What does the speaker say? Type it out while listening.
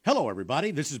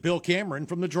everybody. This is Bill Cameron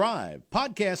from The Drive.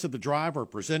 Podcasts of The Drive are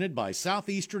presented by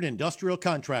Southeastern Industrial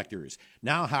Contractors,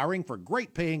 now hiring for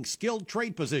great-paying skilled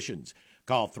trade positions.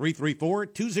 Call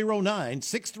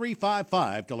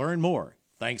 334-209-6355 to learn more.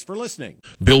 Thanks for listening.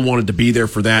 Bill wanted to be there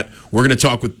for that. We're going to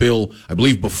talk with Bill, I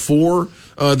believe, before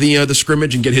the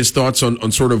scrimmage and get his thoughts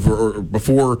on sort of or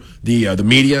before the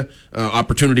media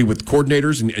opportunity with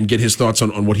coordinators and get his thoughts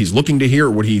on what he's looking to hear, or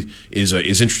what he is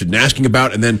interested in asking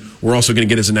about, and then we're also going to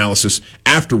get his analysis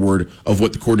afterward of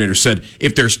what the coordinator said.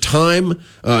 If there's time,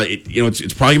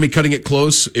 it's probably going to be cutting it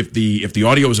close. If the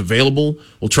audio is available,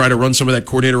 we'll try to run some of that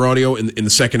coordinator audio in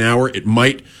the second hour. It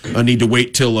might need to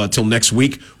wait till next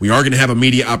week. We are going to have a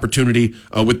media opportunity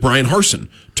with Brian Harsin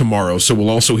tomorrow, so we'll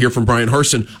also hear from Brian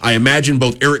Harsin. I imagine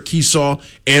both Eric Keesaw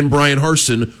and Brian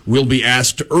Harsin will be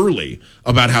asked early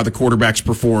about how the quarterbacks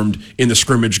performed in the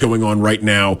scrimmage going on right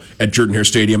now at Jordan-Hare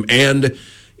Stadium. And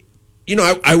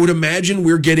I would imagine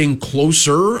we're getting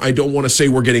closer. I don't want to say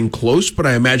we're getting close, but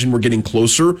I imagine we're getting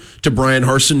closer to Brian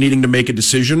Harsin needing to make a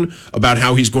decision about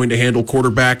how he's going to handle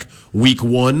quarterback week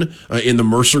one in the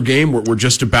Mercer game. We're a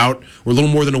little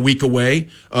more than a week away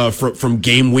from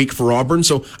game week for Auburn.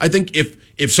 So I think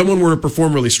if someone were to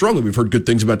perform really strongly, we've heard good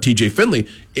things about TJ Finley.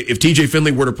 If TJ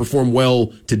Finley were to perform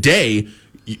well today,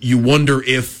 you wonder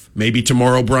if maybe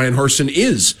tomorrow Brian Harsin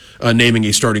is naming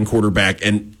a starting quarterback,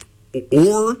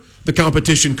 or the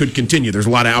competition could continue. There's a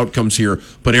lot of outcomes here,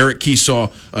 but Eric Keesaw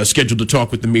scheduled to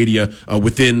talk with the media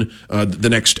within the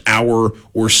next hour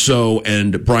or so,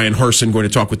 and Brian Harsin going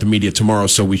to talk with the media tomorrow.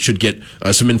 So we should get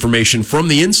some information from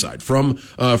the inside, from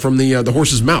the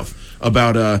horse's mouth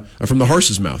about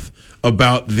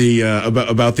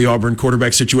the Auburn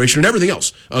quarterback situation and everything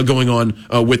else going on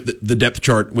with the depth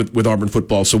chart with Auburn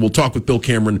football. So we'll talk with Bill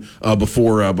Cameron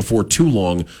before too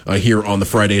long here on the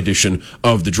Friday edition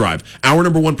of The Drive. Hour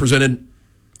number one presented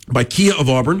by Kia of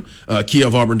Auburn,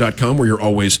 KiaofAuburn.com, where you're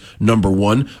always number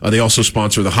one. They also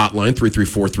sponsor the hotline,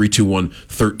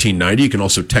 334-321-1390. You can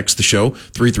also text the show,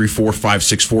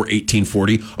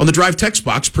 334-564-1840. On the Drive text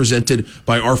box, presented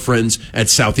by our friends at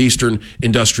Southeastern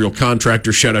Industrial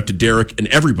Contractors. Shout out to Derek and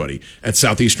everybody at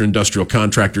Southeastern Industrial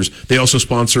Contractors. They also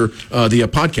sponsor the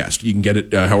podcast. You can get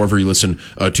it however you listen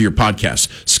to your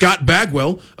podcasts. Scott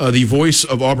Bagwell, the voice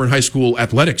of Auburn High School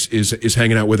athletics, is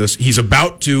hanging out with us. He's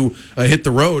about to hit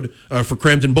the road for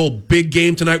Cramton Bowl. Big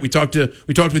game tonight. We talked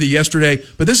with you yesterday,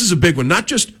 but this is a big one. Not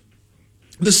just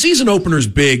the season opener is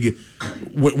big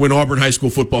when Auburn High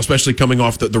School football, especially coming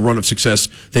off the run of success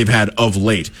they've had of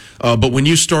late. But when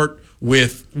you start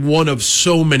with one of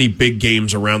so many big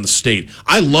games around the state,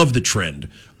 I love the trend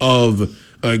of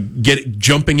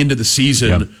jumping into the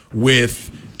season with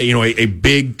a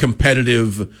big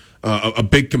competitive. A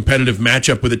big competitive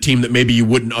matchup with a team that maybe you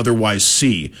wouldn't otherwise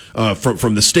see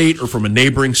from the state or from a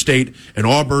neighboring state. And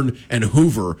Auburn and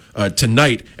Hoover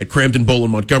tonight at Cramton Bowl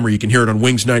in Montgomery. You can hear it on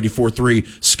Wings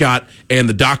 94.3. Scott and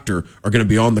the doctor are going to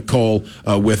be on the call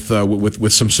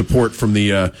with some support from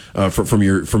the from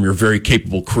your very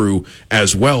capable crew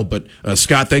as well. But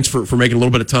Scott, thanks for making a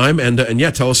little bit of time and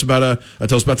tell us about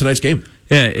tonight's game.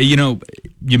 Yeah,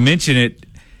 you mentioned it.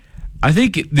 I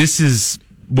think this is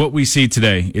what we see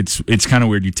today. It's kind of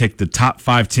weird. You take the top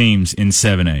 5 teams in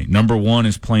 7A. Number 1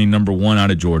 is playing number 1 out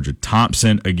of Georgia.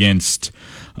 Thompson against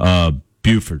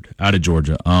Buford out of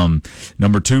Georgia.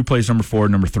 Number 2 plays number 4.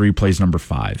 Number 3 plays number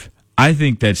 5. I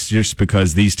think that's just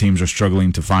because these teams are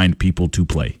struggling to find people to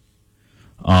play.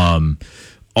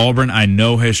 Auburn, I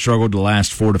know, has struggled the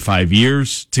last 4 to 5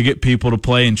 years to get people to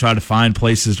play and try to find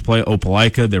places to play.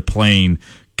 Opelika, they're playing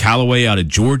Callaway out of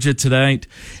Georgia tonight.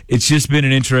 It's just been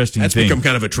an interesting thing. That's become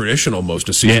kind of a tradition, almost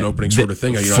a season opening sort of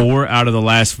thing. 4 out of the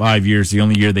last 5 years, the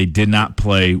only year they did not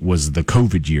play was the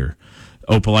COVID year.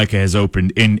 Opelika has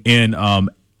opened in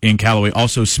Callaway.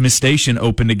 Also, Smith Station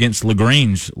opened against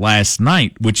LaGrange last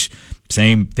night, which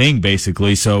same thing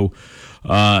basically. So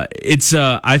it's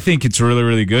I think it's really,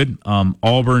 really good.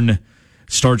 Auburn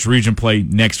starts region play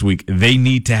next week. They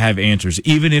need to have answers.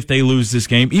 Even if they lose this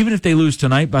game, even if they lose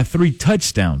tonight by 3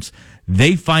 touchdowns,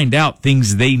 they find out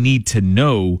things they need to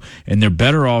know, and they're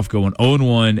better off going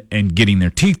 0-1 and getting their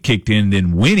teeth kicked in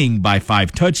than winning by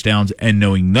 5 touchdowns and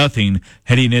knowing nothing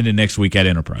heading into next week at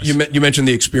Enterprise. You mentioned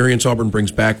the experience Auburn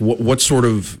brings back. What sort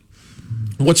of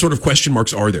question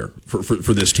marks are there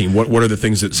for this team? What are the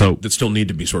things that still need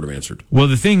to be sort of answered? Well,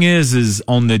 the thing is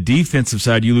on the defensive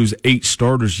side, you lose 8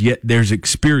 starters, yet there's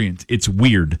experience. It's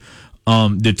weird.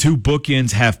 The 2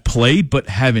 bookends have played but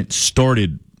haven't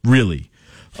started really.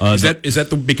 Is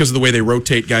that because of the way they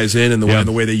rotate guys in and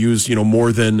the way they use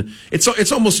more than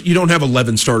it's almost you don't have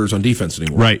 11 starters on defense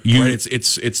anymore, right?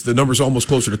 It's the number's almost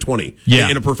closer to 20.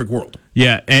 In a perfect world.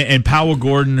 Yeah, and Powell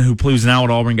Gordon, who plays now at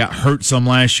Auburn, got hurt some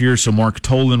last year, so Mark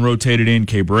Tolan rotated in.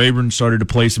 Caber Abrams started to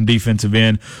play some defensive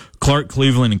end. Clark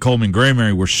Cleveland and Coleman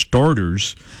Gramary were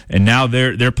starters, and now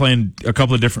they're playing a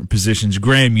couple of different positions.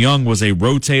 Graham Young was a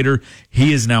rotator;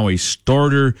 he is now a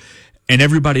starter. And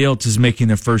everybody else is making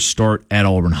their first start at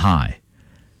Auburn High.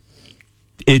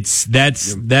 That's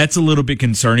a little bit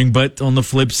concerning, but on the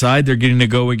flip side, they're getting to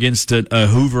go against a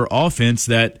Hoover offense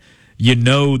that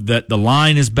that the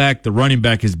line is back, the running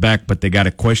back is back, but they got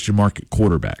a question mark at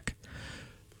quarterback.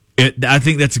 I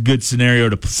think that's a good scenario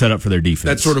to set up for their defense.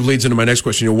 That sort of leads into my next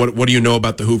question. What do you know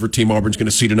about the Hoover team Auburn's going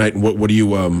to see tonight, and what do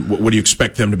you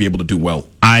expect them to be able to do well?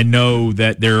 I know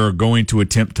that they're going to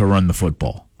attempt to run the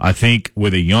football. I think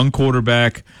with a young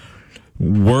quarterback,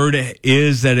 word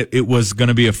is that it was going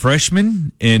to be a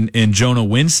freshman in Jonah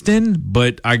Winston,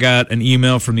 but I got an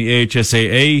email from the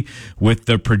AHSAA with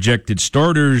the projected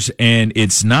starters, and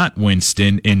it's not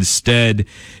Winston. Instead,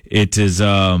 it is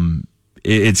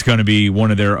it's going to be one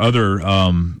of their other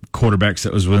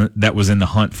quarterbacks that was in the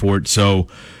hunt for it. So,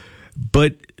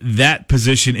 but that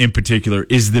position in particular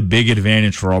is the big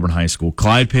advantage for Auburn High School.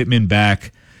 Clyde Pittman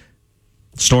back.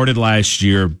 Started last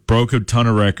year, broke a ton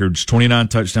of records, 29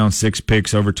 touchdowns, 6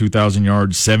 picks, over 2,000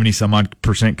 yards,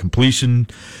 70-some-odd% completion.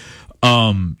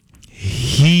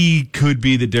 He could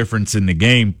be the difference in the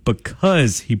game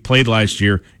because he played last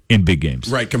year in big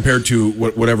games. Right, compared to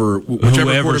whichever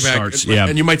quarterback starts. Yeah.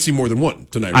 And you might see more than one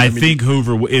tonight. Right? I think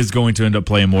Hoover is going to end up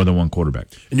playing more than one quarterback.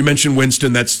 And you mentioned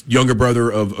Winston, that's younger brother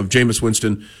of Jameis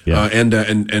Winston, and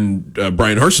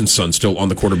Brian Hurson's son still on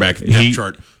the quarterback depth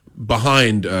chart.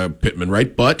 Behind Pittman,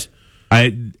 right? But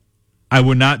I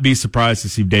would not be surprised to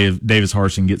see Davis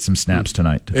Harsin get some snaps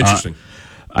tonight. Interesting.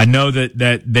 I know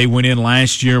that they went in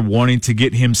last year wanting to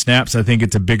get him snaps. I think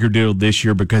it's a bigger deal this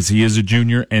year because he is a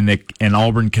junior, and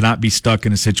Auburn cannot be stuck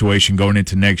in a situation going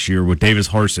into next year where Davis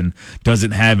Harsin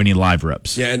doesn't have any live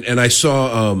reps. Yeah, and I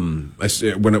saw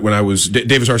when I was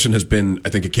Davis Harsin has been, I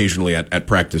think, occasionally at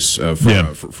practice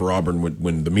for Auburn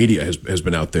when the media has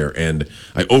been out there, and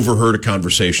I overheard a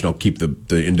conversation. I'll keep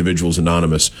the individuals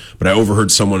anonymous, but I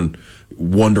overheard someone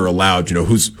wonder aloud,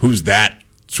 who's that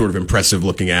sort of impressive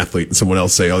looking athlete, and someone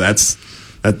else say, "Oh, that's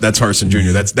Harsin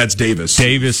Jr. That's Davis."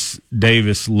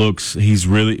 Davis looks. He's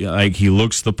really he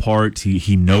looks the part.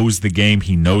 He knows the game.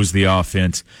 He knows the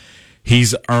offense.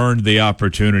 He's earned the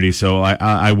opportunity. So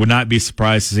I would not be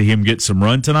surprised to see him get some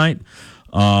run tonight.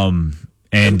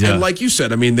 And like you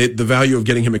said, I mean, the value of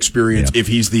getting him experience if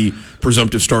he's the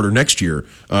presumptive starter next year,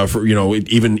 for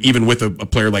even with a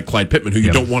player like Clyde Pittman, who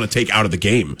you don't want to take out of the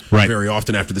game very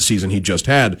often after the season he just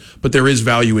had. But there is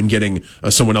value in getting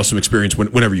someone else some experience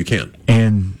whenever you can.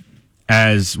 And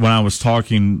as when I was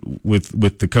talking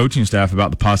with the coaching staff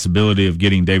about the possibility of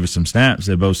getting Davis some snaps,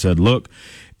 they both said, look,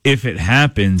 if it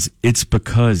happens, it's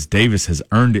because Davis has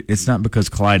earned it. It's not because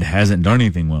Clyde hasn't done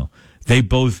anything well. They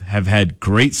both have had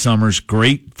great summers,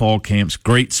 great fall camps,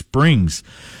 great springs.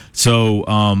 So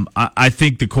I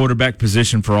think the quarterback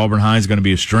position for Auburn High is going to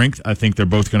be a strength. I think they're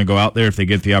both going to go out there if they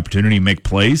get the opportunity and make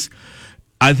plays.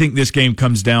 I think this game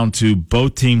comes down to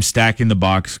both teams stacking the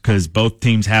box because both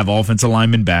teams have offensive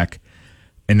linemen back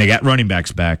and they got running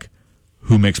backs back.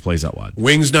 Who makes plays out wide?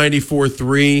 Wings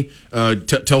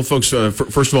 94.3. Tell folks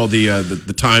first of all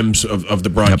the times of the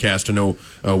broadcast. I know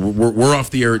we're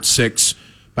off the air at 6.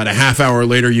 About a half hour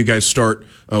later, you guys start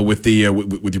with your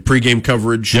pregame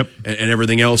coverage and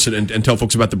everything else, and tell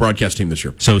folks about the broadcast team this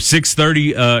year. So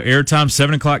 6:30 airtime,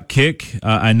 7:00 kick.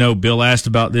 I know Bill asked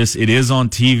about this. It is on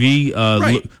TV.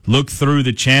 Look through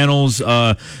the channels.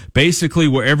 Basically,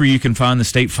 wherever you can find the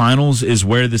state finals is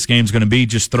where this game's going to be.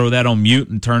 Just throw that on mute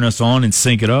and turn us on and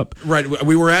sync it up. Right.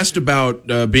 We were asked about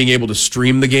being able to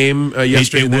stream the game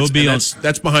yesterday. It will be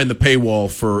that's behind the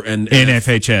paywall for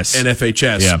NFHS.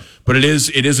 NFHS. Yeah. But it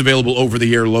is available over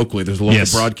the air locally. There's a local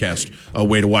broadcast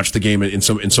way to watch the game in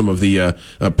some of the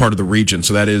part of the region.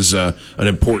 So that is an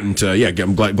important.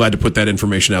 I'm glad to put that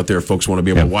information out there if folks want to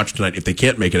be able to watch tonight if they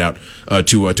can't make it out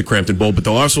to Crampton Bowl. But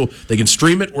they can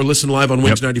stream it or listen live on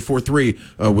Wings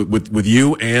 94.3 with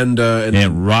you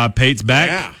and Rob Pate's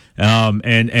back. Yeah.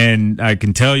 And I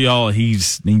can tell y'all he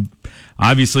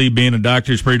obviously, being a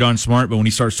doctor is pretty darn smart, but when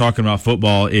he starts talking about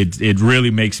football, it really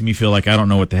makes me feel like I don't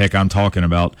know what the heck I'm talking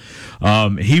about.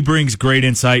 He brings great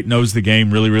insight, knows the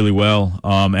game really, really well,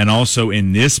 and also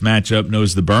in this matchup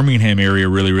knows the Birmingham area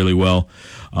really, really well.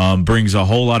 brings a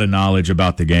whole lot of knowledge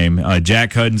about the game.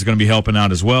 Jack Hudden's going to be helping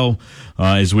out as well.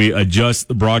 As we adjust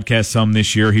the broadcast some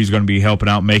this year, he's going to be helping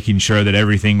out, making sure that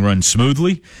everything runs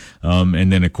smoothly.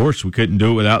 And then, of course, we couldn't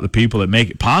do it without the people that make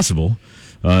it possible.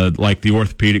 Like the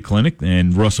Orthopedic Clinic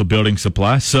and Russell Building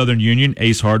Supply, Southern Union,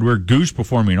 Ace Hardware, Goose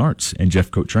Performing Arts, and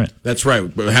Jeff Coat Trent. That's right.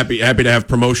 We're happy to have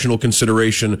promotional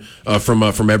consideration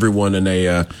from everyone,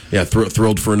 and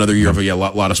thrilled for another year of a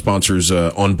lot of sponsors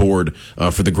on board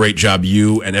for the great job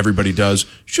you and everybody does.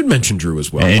 Should mention Drew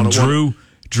as well. And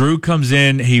Drew comes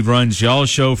in, he runs y'all's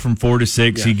show from 4 to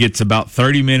 6. Yeah. He gets about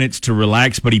 30 minutes to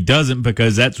relax, but he doesn't,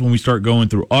 because that's when we start going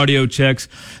through audio checks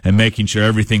and making sure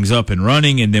everything's up and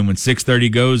running. And then when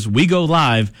 6:30 goes, we go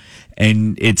live,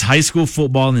 and it's high school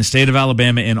football in the state of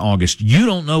Alabama in August. You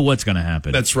don't know what's going to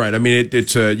happen. That's right. I mean,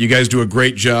 it's you guys do a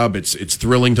great job. It's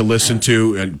thrilling to listen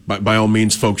to, and by all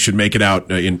means, folks should make it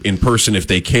out in person if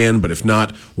they can. But if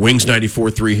not, Wings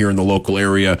 94.3 here in the local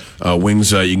area.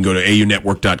 Wings, you can go to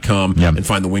aunetwork.com and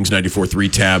find the Wings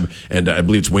 94.3 tab, and I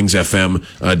believe it's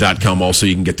wingsfm.com. Also,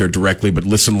 you can get there directly, but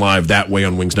listen live that way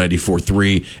on Wings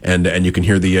 94.3, and you can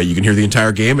hear the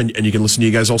entire game, and you can listen to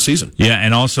you guys all season. Yeah,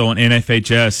 and also on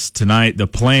NFHS tonight, the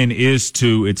plan is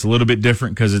it's a little bit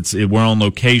different because we're on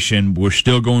location. We're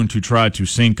still going to try to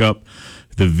sync up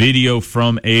the video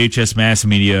from AHS Mass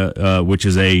Media, which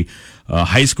is a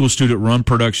high school student run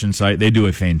production site. They do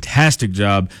a fantastic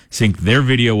job. Sync their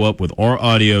video up with our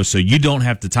audio, so you don't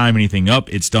have to time anything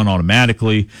up. It's done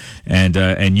automatically,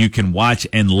 and you can watch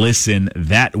and listen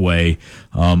that way.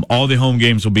 All the home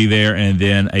games will be there, and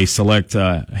then a select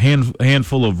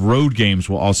handful of road games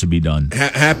will also be done.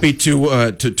 Happy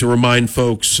to remind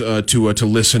folks to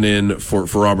listen in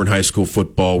for Auburn High School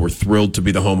football. We're thrilled to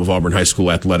be the home of Auburn High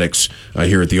School athletics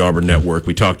here at the Auburn Network.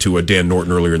 We talked to Dan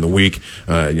Norton earlier in the week,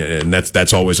 and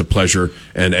that's always a pleasure.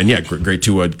 And yeah, great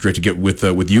to get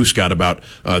with you, Scott, about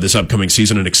this upcoming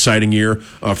season. An exciting year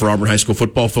for Auburn High School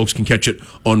football. Folks can catch it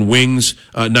on Wings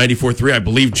 94.3. I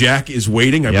believe Jack is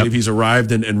waiting. I believe he's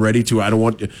arrived and ready to. I don't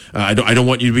want you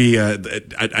to be I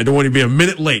don't want you to be a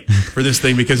minute late for this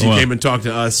thing, because you came and talked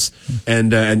to us,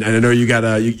 and I know you got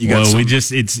Well, some...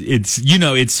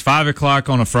 it's 5 o'clock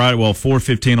on a Friday. Well,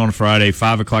 4:15 on a Friday.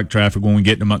 5 o'clock traffic when we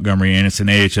get to Montgomery, and it's an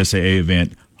AHSAA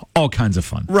event. All kinds of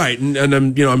fun, right? And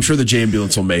I'm sure the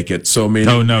J-ambulance will make it. So I mean,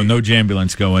 no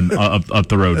J-ambulance going up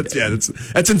the road.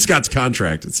 That's in Scott's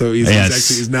contract. So he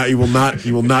will not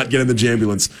get in the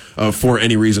J-ambulance for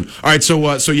any reason. All right,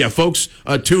 so folks,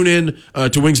 tune in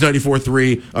to Wings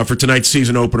 94.3 for tonight's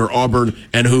season opener, Auburn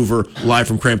and Hoover, live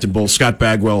from Crampton Bowl. Scott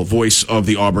Bagwell, voice of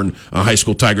the Auburn High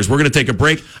School Tigers. We're going to take a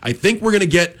break. I think we're going to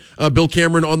get Bill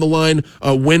Cameron on the line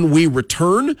when we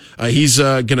return. He's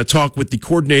going to talk with the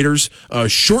coordinators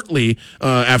shortly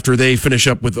after they finish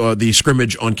up with the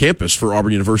scrimmage on campus for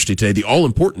Auburn University today, the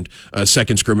all-important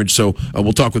second scrimmage. So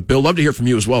we'll talk with Bill. Love to hear from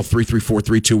you as well,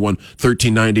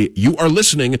 334-321-1390. You are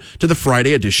listening to the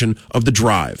Friday edition of The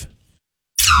Drive.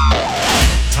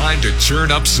 Time to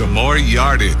churn up some more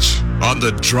yardage on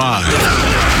The Drive.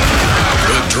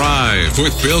 The Drive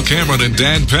with Bill Cameron and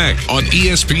Dan Peck on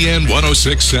ESPN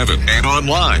 106.7 and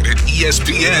online at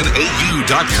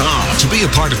ESPNAU.com. To be a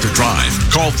part of The Drive,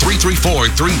 call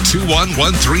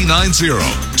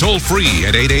 334-321-1390. Toll free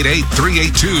at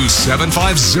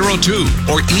 888-382-7502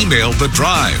 or email The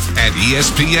Drive at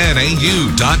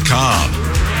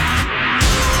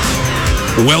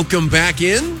ESPNAU.com. Welcome back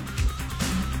in.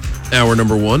 Hour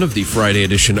number one of the Friday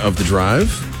edition of The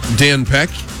Drive. Dan Peck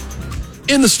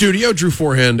in the studio, Drew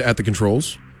Forehand at the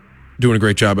controls. Doing a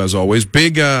great job as always.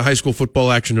 Big high school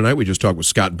football action tonight. We just talked with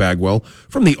Scott Bagwell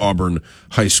from the Auburn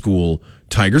High School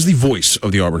Tigers, the voice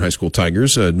of the Auburn High School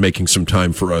Tigers, making some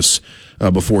time for us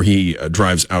before he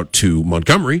drives out to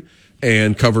Montgomery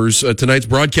and covers tonight's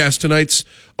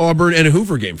Auburn and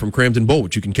Hoover game from Crampton Bowl,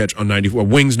 which you can catch on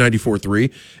Wings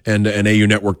 94.3 and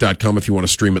aunetwork.com if you want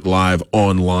to stream it live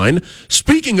online.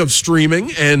 Speaking of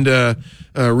streaming and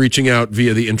reaching out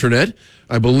via the internet,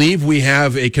 I believe we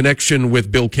have a connection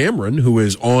with Bill Cameron, who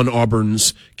is on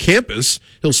Auburn's campus.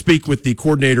 He'll speak with the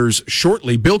coordinators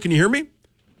shortly. Bill, can you hear me?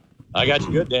 I got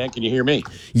you good, Dan. Can you hear me?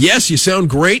 Yes, you sound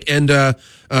great, and I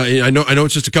know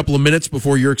it's just a couple of minutes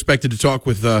before you're expected to talk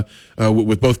with both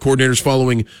coordinators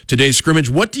following today's scrimmage.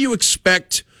 What do you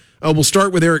expect? We'll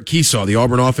start with Eric Keesaw, the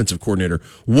Auburn offensive coordinator.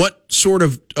 What sort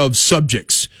of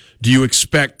subjects do you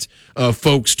expect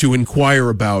folks to inquire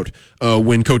about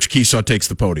when Coach Keesaw takes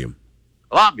the podium?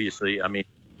 Well, obviously, I mean,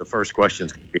 the first question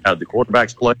is going to be how the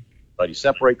quarterbacks play, how do you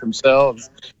separate themselves?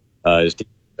 Is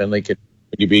Finley can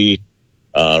you be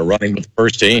running with the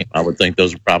first team. I would think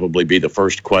those would probably be the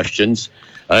first questions.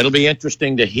 It'll be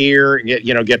interesting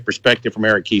to get perspective from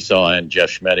Eric Keesaw and Jeff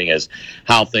Schmedding as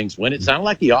how things went. It sounded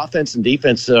like the offense and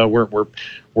defense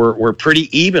were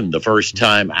pretty even the first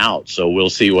time out. So we'll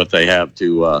see what they have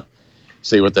to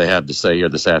say here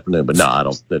this afternoon. But no, I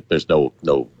don't. There's no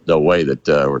way that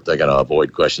they're going to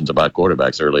avoid questions about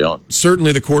quarterbacks early on.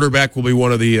 Certainly, the quarterback will be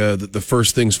one of the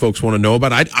first things folks want to know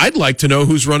about. I'd like to know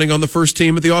who's running on the first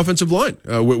team at the offensive line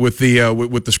with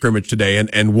the scrimmage today,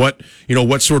 and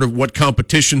what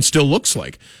competition still looks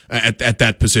like at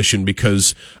that position,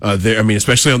 because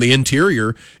especially on the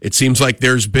interior, it seems like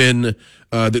there's been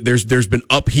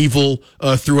upheaval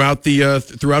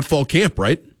throughout fall camp,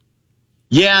 right?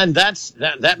 Yeah, and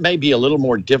that may be a little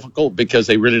more difficult because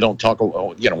they really don't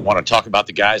want to talk about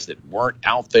the guys that weren't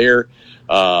out there.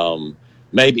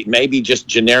 Maybe just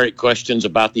generic questions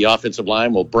about the offensive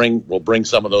line will bring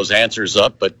some of those answers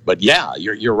up. But yeah,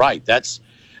 you're right. That's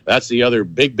the other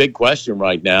big question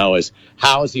right now is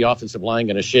how is the offensive line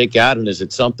going to shake out, and is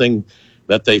it something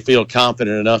that they feel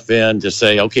confident enough in to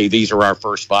say, okay, these are our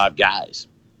first 5 guys?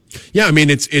 Yeah, I mean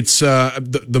it's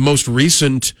the most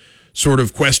recent sort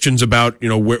of questions about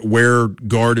where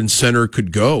guard and center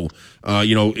could go,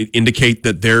 indicate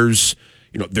that there's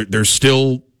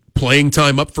still playing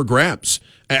time up for grabs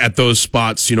at those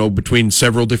spots, between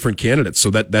several different candidates. So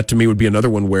that to me would be another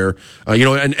one where,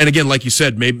 and again, like you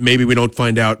said, maybe we don't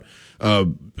find out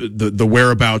the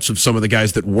whereabouts of some of the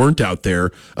guys that weren't out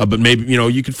there, but maybe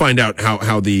you could find out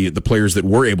how the players that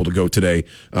were able to go today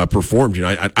performed.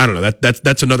 I don't know,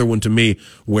 that's another one to me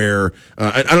where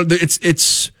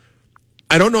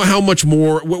I don't know how much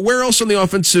more. Where else on the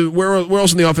offensive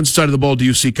side of the ball do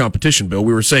you see competition, Bill?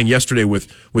 We were saying yesterday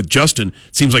with Justin,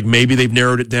 it seems like maybe they've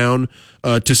narrowed it down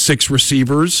to 6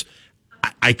 receivers.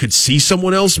 I could see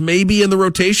someone else maybe in the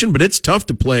rotation, but it's tough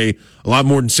to play a lot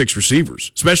more than 6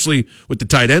 receivers, especially with the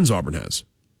tight ends Auburn has.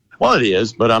 Well, it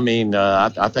is, but I mean,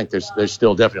 I think there's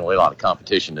still definitely a lot of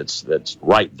competition that's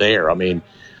right there. I mean,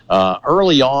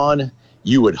 early on,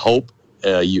 you would hope.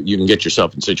 You can get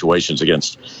yourself in situations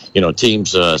against,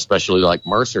 teams, especially like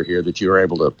Mercer here, that you're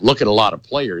able to look at a lot of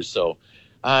players. So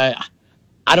I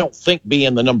don't think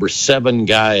being the number 7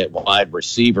 guy at wide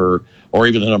receiver, or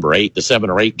even the 7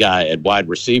 or 8 guy at wide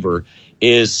receiver,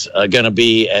 is going to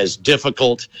be as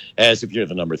difficult as if you're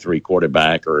the number 3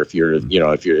 quarterback, or if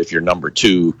you're number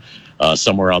 2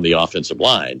 somewhere on the offensive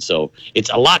line. So it's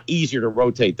a lot easier to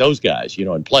rotate those guys,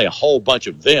 and play a whole bunch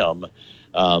of them.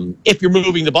 If you're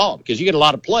moving the ball, because you get a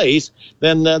lot of plays,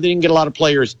 then you can get a lot of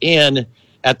players in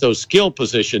at those skill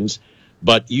positions,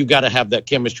 but you got to have that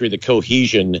chemistry, the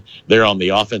cohesion there on the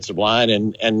offensive line.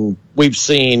 And we've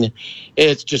seen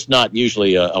it's just not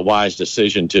usually a wise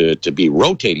decision to be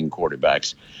rotating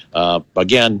quarterbacks.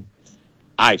 Again,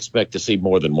 I expect to see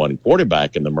more than one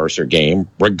quarterback in the Mercer game,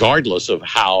 regardless of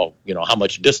how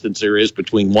much distance there is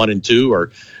between 1 and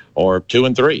 2 or 2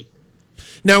 and 3.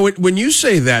 Now, when you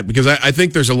say that, because I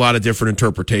think there's a lot of different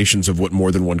interpretations of what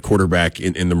more than one quarterback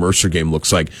in the Mercer game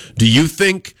looks like. Do you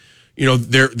think,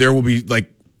 there will be,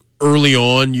 like, early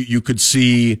on, you could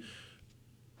see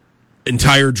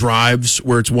entire drives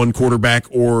where it's one quarterback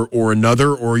or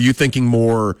another? Or are you thinking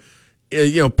more,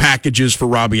 packages for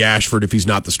Robbie Ashford if he's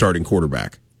not the starting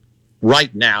quarterback?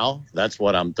 Right now, that's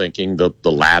what I'm thinking, the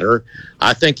latter.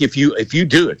 I think if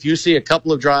you see a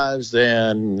couple of drives,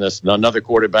 then another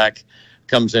quarterback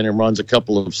comes in and runs a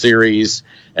couple of series,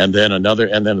 and then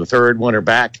the third one are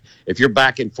back. If you're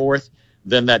back and forth,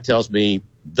 then that tells me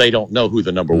they don't know who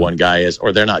the number 1 guy is,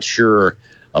 or they're not sure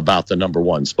about the number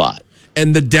 1 spot.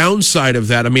 And the downside of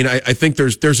that, I mean, I think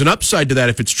there's an upside to that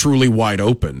if it's truly wide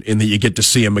open, in that you get to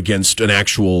see him against an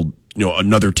actual,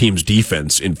 another team's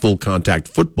defense in full contact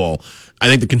football. I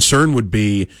think the concern would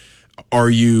be, are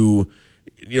you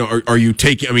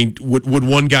taking, I mean,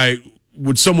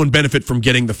 would someone benefit from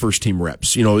getting the first team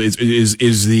reps?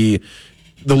 Is the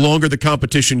longer the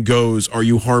competition goes, are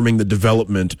you harming the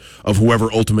development of whoever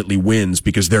ultimately wins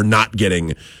because they're not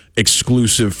getting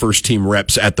exclusive first team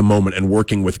reps at the moment and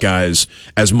working with guys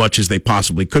as much as they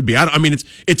possibly could be? I mean,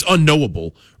 it's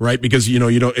unknowable, right? Because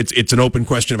it's an open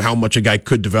question of how much a guy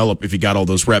could develop if he got all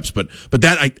those reps. But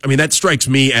that that strikes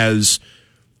me as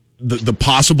the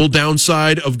possible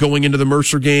downside of going into the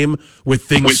Mercer game with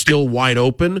things still wide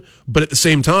open. But at the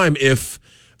same time, if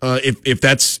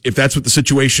that's what the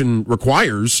situation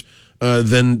requires,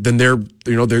 then they're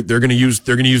going to use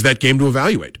that game to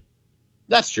evaluate.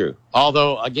 That's true.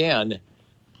 Although, again,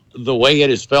 the way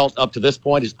it is felt up to this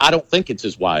point is I don't think it's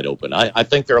as wide open. I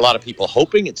think there are a lot of people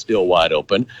hoping it's still wide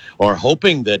open, or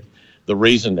hoping that the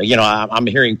reason, I'm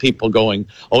hearing people going,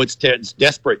 oh, it's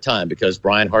desperate time because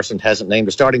Brian Harsin hasn't named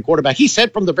a starting quarterback. He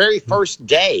said from the very first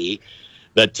day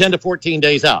that 10 to 14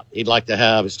 days out, he'd like to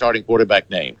have a starting quarterback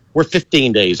named. We're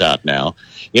 15 days out now.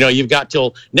 You've got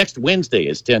till next Wednesday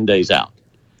is 10 days out.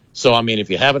 So, I mean, if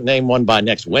you haven't named one by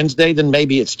next Wednesday, then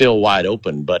maybe it's still wide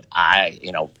open. But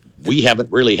we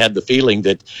haven't really had the feeling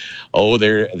that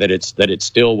it's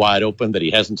still wide open, that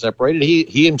he hasn't separated.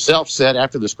 He himself said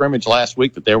after the scrimmage last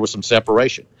week that there was some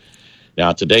separation.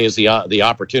 Now, today is the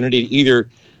opportunity to either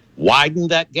widen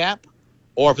that gap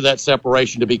or for that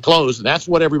separation to be closed. And that's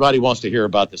what everybody wants to hear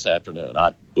about this afternoon.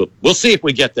 We'll see if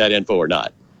we get that info or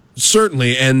not.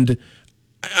 Certainly. And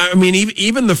I mean,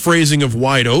 even the phrasing of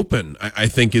wide open, I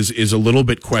think is a little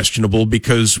bit questionable,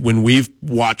 because when we've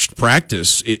watched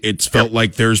practice, it's felt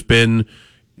like there's been,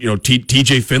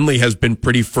 TJ Finley has been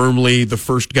pretty firmly the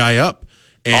first guy up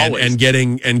and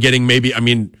getting maybe, I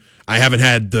mean, I haven't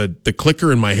had the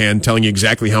clicker in my hand telling you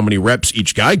exactly how many reps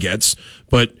each guy gets,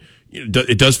 but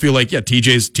it does feel like,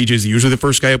 TJ's usually the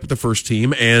first guy up with the first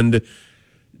team, and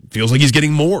feels like he's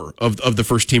getting more of the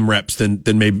first team reps than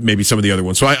maybe some of the other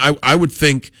ones. So I would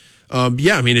think,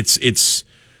 it's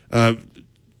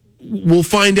we'll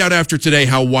find out after today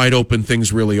how wide open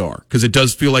things really are, because it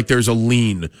does feel like there's a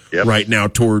lean right now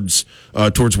towards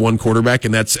one quarterback,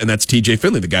 and that's TJ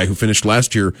Finley, the guy who finished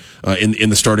last year in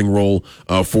the starting role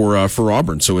for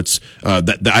Auburn. So it's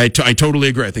I totally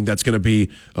agree. I think that's going to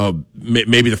be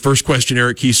maybe the first question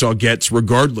Eric Keesaw gets,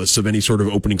 regardless of any sort of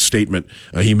opening statement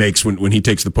he makes when he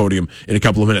takes the podium in a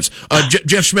couple of minutes.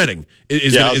 Jeff Schmedding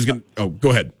is going. Oh,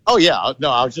 go ahead. Oh yeah, no,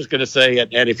 I was just going to say,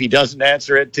 and if he doesn't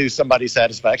answer it to somebody's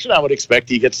satisfaction, I would expect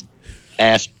he gets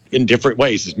asked in different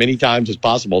ways as many times as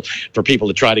possible for people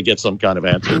to try to get some kind of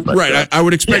answer. But, right. I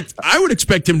would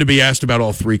expect him to be asked about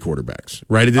all three quarterbacks.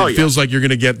 Right. It feels like you're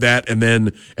going to get that, and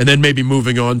then maybe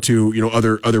moving on to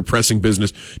other pressing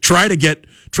business. Try to get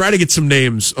some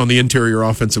names on the interior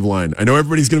offensive line. I know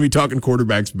everybody's going to be talking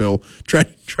quarterbacks, Bill. Try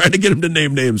to get him to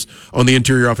name names on the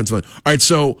interior offensive line. All right.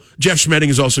 So Jeff Schmedding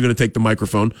is also going to take the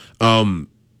microphone.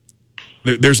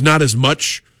 There's not as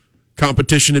much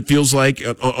competition, it feels like,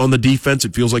 on the defense.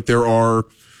 It feels like there are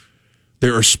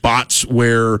spots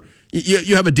where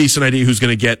you have a decent idea who's going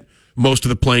to get most of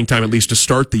the playing time, at least to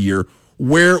start the year.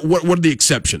 What are the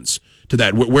exceptions to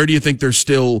that? Where do you think there's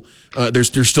still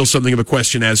something of a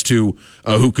question as to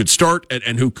who could start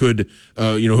and who could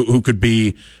who could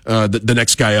be the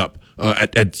next guy up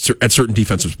at certain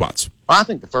defensive spots? I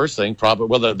think the first thing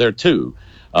there are two.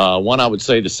 One, I would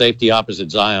say the safety opposite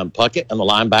Zion Puckett and the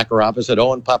linebacker opposite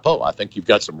Owen Papo. I think you've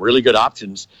got some really good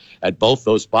options at both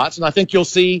those spots. And I think you'll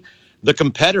see the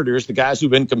competitors, the guys who've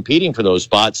been competing for those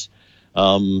spots,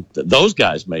 those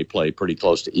guys may play pretty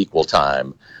close to equal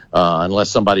time unless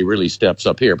somebody really steps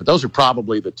up here. But those are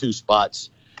probably the two spots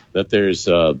that there's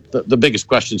the biggest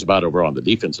questions about over on the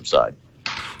defensive side.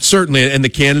 Certainly, and the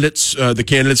candidates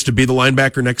to be the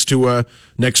linebacker next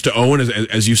to Owen,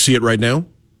 as you see it right now.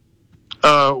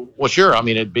 Well, sure. I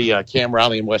mean, it'd be Cam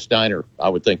Riley and Wes Steiner. I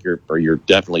would think you're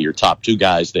definitely your top two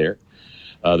guys there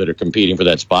that are competing for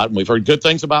that spot. And we've heard good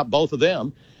things about both of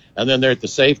them. And then they're at the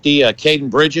safety, Caden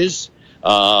Bridges,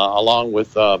 along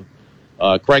with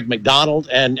Craig McDonald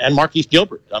and Marquise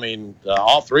Gilbert. I mean,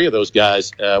 all three of those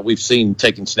guys we've seen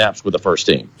taking snaps with the first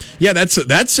team. Yeah, I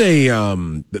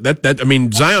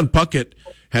mean, Zion Puckett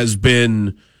has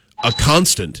been a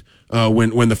constant.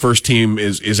 When the first team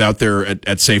is out there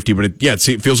at safety, but it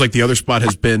feels like the other spot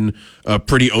has been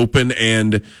pretty open,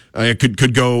 and it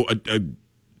could go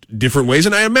different ways.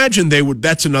 And I imagine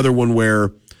that's another one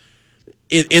where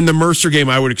in the Mercer game,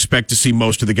 I would expect to see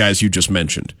most of the guys you just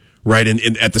mentioned, right?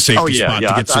 At the safety spot.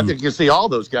 Yeah. I think you see all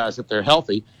those guys if they're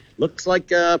healthy. Looks like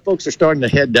folks are starting to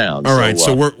head down. All right,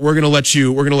 so we're going to let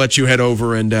you head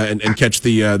over and catch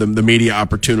the media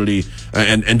opportunity,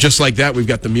 and just like that, we've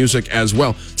got the music as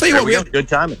well. Tell you what, we have good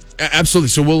timing. Absolutely.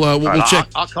 So we'll check.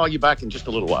 I'll call you back in just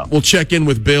a little while. We'll check in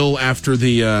with Bill after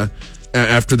the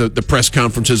press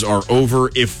conferences are over.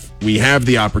 If we have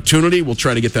the opportunity, we'll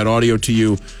try to get that audio to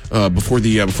you before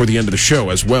the end of the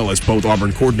show, as well as both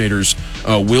Auburn coordinators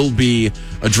will be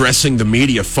addressing the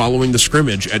media following the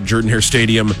scrimmage at Jordan-Hare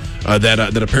Stadium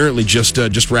that apparently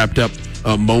just wrapped up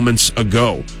moments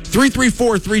ago.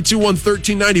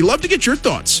 334-321-1390. Love to get your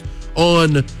thoughts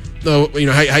on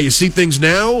how you see things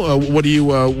now.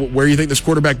 Where you think this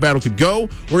quarterback battle could go?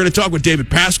 We're going to talk with David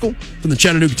Pascal from the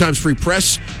Chattanooga Times Free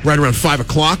Press right around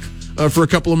 5:00 for a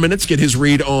couple of minutes. Get his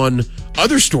read on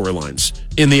other storylines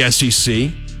in the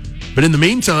SEC. But in the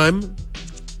meantime,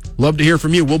 love to hear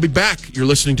from you. We'll be back. You're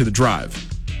listening to The Drive.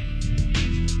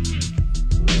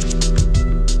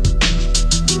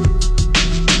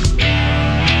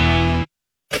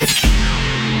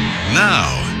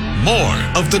 more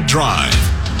of The Drive.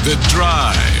 The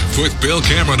Drive with Bill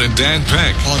Cameron and Dan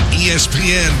Peck on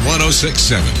ESPN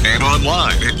 106.7 and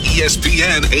online at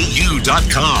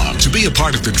ESPNAU.com. To be a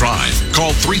part of The Drive,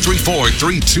 call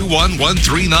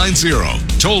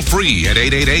 334-321-1390. Toll free at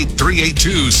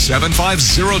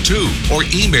 888-382-7502 or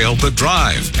email The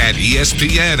Drive at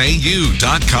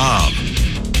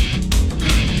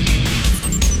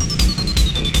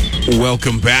ESPNAU.com.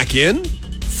 Welcome back in.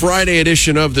 Friday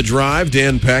edition of The Drive.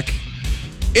 Dan Peck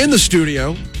in the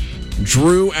studio.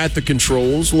 Drew at the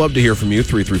controls. Love to hear from you.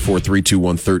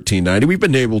 334-321-1390. We've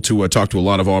been able to talk to a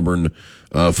lot of Auburn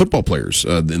football players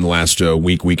in the last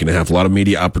week and a half. A lot of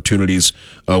media opportunities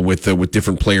with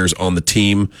different players on the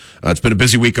team. It's been a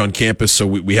busy week on campus, so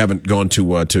we haven't gone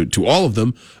to all of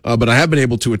them, but I have been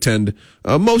able to attend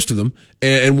most of them.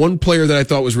 And one player that I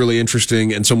thought was really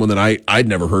interesting, and someone that I'd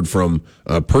never heard from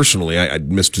personally. I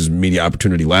missed his media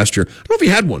opportunity last year. I don't know if he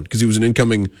had one because he was an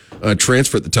incoming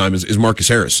transfer at the time. Is Marcus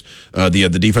Harris, the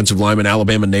defensive lineman,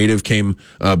 Alabama native, came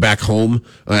back home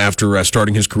after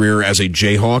starting his career as a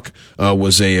Jayhawk.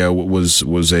 Was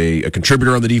a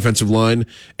contributor on the defensive line,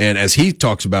 and as he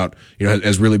talks about,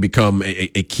 has really become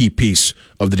a key piece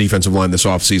of the defensive line this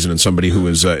offseason, and somebody who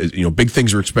is big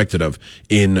things are expected of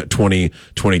in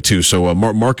 2022. So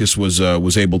Marcus was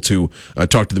able to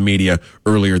talk to the media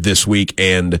earlier this week,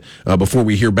 and before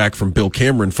we hear back from Bill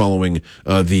Cameron following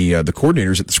the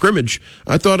coordinators at the scrimmage,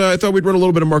 I thought we'd run a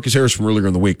little bit of Marcus Harris from earlier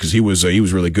in the week because he was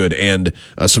really good, and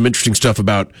some interesting stuff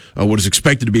about what is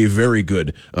expected to be a very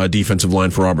good defensive line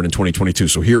for Auburn in 2022.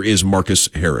 So here is Marcus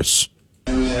Harris.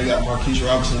 I got Marquise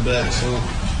Robinson back, so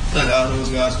I got all those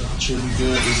guys going to contribute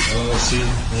good this season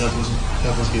and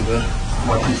help us get better.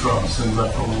 Marquise Robinson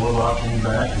left from a little option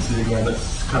back. Is he a guy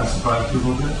that's kind of surprised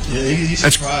people a bit? Yeah, he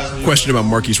surprised me. Question about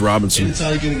Marquise Robinson.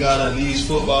 Anytime you get a guy that leaves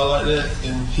football like that,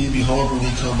 and he'd be hungry when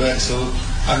he come back, so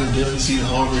I can definitely see the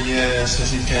hunger he has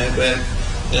since he came back,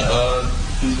 and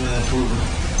he's been improving.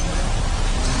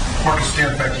 Marcus,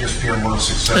 stand back to ESPN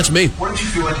 106.7. That's me. What did you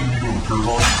feel like you need to improve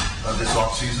on this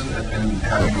offseason, and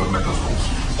how do you implement those goals?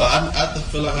 I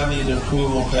feel like I need to improve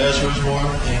on pass rush more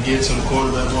and get to the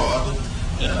quarterback more often.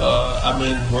 And, I've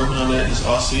been working on that this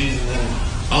offseason, and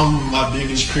I'm my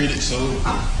biggest critic. So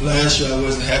last year I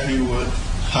wasn't happy with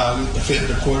how it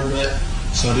affected the quarterback.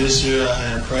 So this year I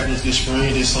had practice this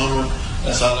spring, this summer.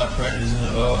 That's all I practice, and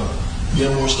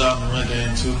get more stop in the run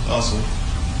game too. Also.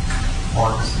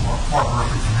 Mark Murphy from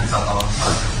Inside Auburn,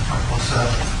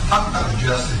 talk about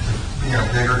adjusting to being a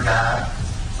bigger guy.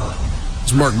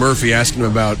 It's Mark Murphy asking him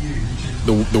about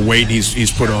the weight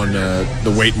he's put on,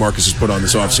 the weight Marcus has put on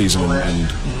this offseason,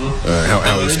 and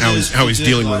how he's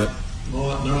dealing with it.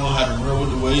 Learning how to run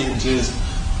with the weight and just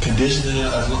conditioning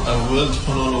as well as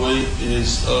put on the weight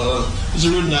is it's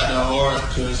really not that hard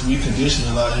because we condition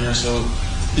a lot here, so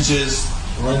it's just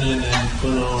running and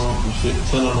putting on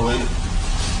the weight.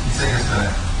 You think it's going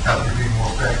to help you be more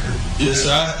effective? Yes,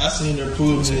 I seen the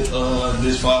improvement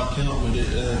this fall camp with it.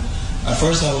 At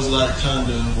first, I was kind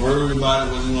of worried about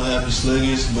it, wasn't going to have me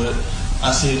sluggish, but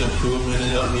I seen the improvement. It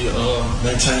helped me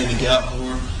maintain the gap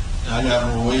more. And I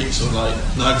got more weight, so now I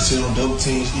can sit on double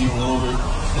teams even longer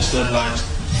instead of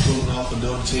pulling off of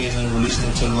double teams and releasing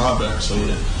them to the linebacker. So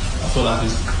yeah, I feel like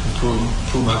it's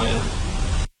improved my game.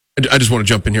 I just want to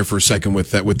jump in here for a second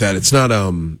with that. It's not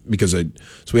because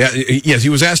he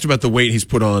was asked about the weight he's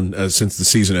put on since the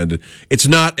season ended. It's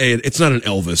not an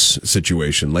Elvis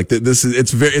situation.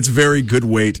 It's very good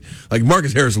weight. Like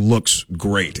Marcus Harris looks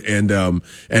great, and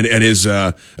is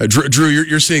Drew.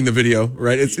 You're seeing the video,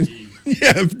 right?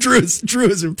 Yeah, Drew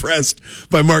is impressed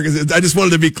by Marcus. I just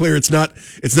wanted to be clear. It's not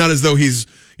as though he's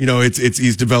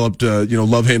he's developed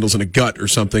love handles in a gut or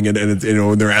something, and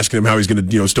they're asking him how he's going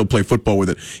to still play football with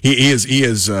it. He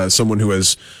is someone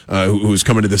who's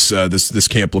come into this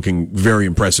camp looking very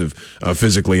impressive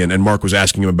physically, and Mark was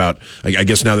asking him about I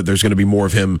guess now that there's going to be more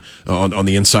of him on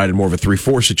the inside and more of a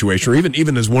 3-4 situation, or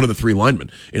even as one of the three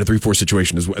linemen in a 3-4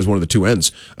 situation as one of the two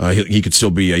ends, he could still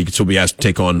be asked to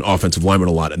take on offensive linemen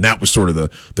a lot, and that was sort of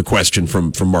the question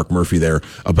from Mark Murphy there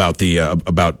about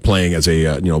about playing as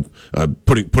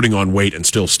putting on weight and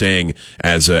still staying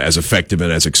as effective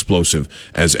and as explosive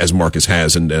as Marcus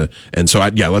has, and so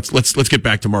let's get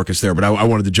back to Marcus there. But I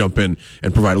wanted to jump in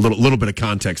and provide a little bit of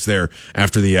context there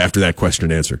after that question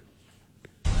and answer.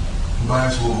 How are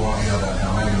you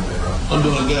doing, bro? I'm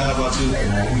doing good. How about you? Hey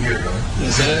man, we here, bro.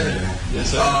 Yes, sir.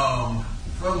 Yes, sir.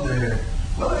 From there,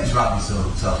 what makes Robbie so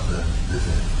tough to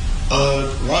defend?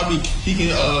 Robbie, he can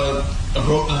a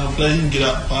broke down play. He can get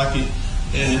out the pocket.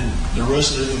 And the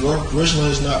rush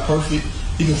line is not perfect.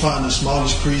 He can find the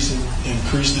smallest crease and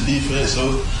increase the defense.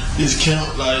 So this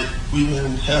camp, we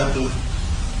even have the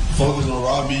focus on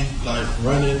Robbie, like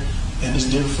running, and it's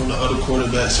different from the other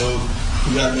quarterback. So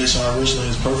we got to make sure our rush lane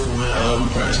is perfect when we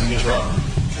practice against Robbie.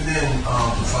 And then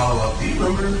to follow up, do you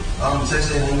remember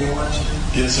Texas A&M game last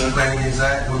year? Yes, sir. Playing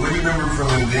exact. What do you remember from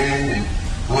him then, and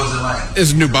what was it like?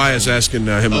 Is new bias asking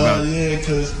him about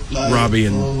because like, Robbie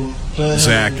and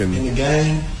Zach in the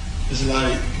game, it's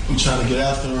like we trying to get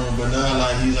after him, but now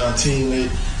like he's our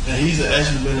teammate, and he's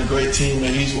actually been a great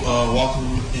teammate. He's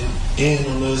walking in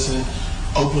on us and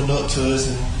opened up to us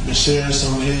and been sharing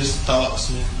some of his thoughts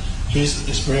and his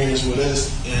experience with us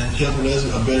and helping us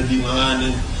a better D-line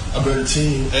and a better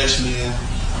team actually.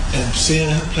 And seeing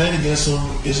him playing against him,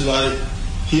 it's like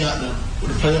he out there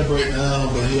with a player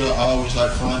breakdown, but he'll always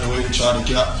like find a way to try to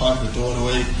get out the pocket and throw it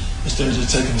away instead of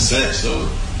just taking the sack. So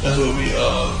that's what we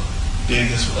did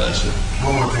against last year.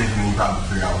 One more thing for me, you probably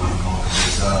figure out where I'm going with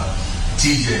this.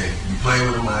 TJ, you played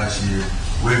with him last year.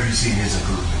 Where have you seen his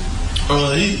improvement?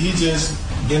 He just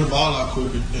getting the ball out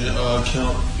quicker and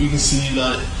count. You can see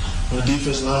like when the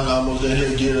defense line almost there,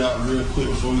 he'll get it out real quick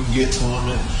before we can get to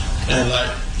him. And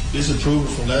like this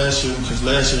improvement from last year, because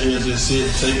last year he'll just sit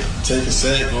and take a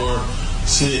sack or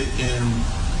sit and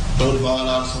throw the ball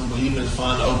out or something. But he been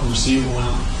find the open receiver when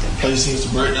the play seems to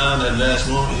break down at the last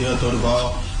moment. He'll throw the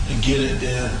ball and get it.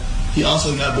 Then he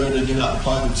also got better at getting out the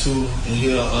pocket too, and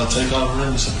he'll take off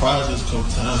running and surprise us a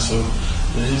couple times. So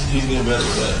he's getting better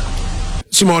with that.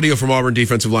 Some audio from Auburn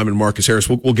defensive lineman Marcus Harris.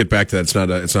 We'll get back to that.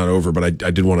 It's not over, but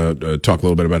I did want to talk a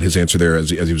little bit about his answer there as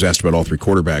he was asked about all three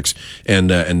quarterbacks,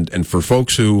 and for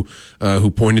folks who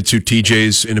pointed to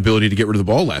TJ's inability to get rid of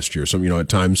the ball last year. Some at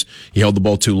times he held the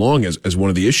ball too long as one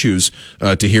of the issues.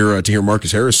 To hear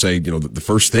Marcus Harris say the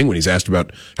first thing when he's asked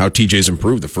about how TJ's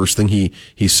improved, the first thing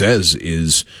he says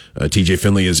is TJ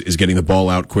Finley is getting the ball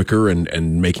out quicker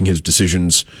and making his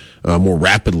decisions more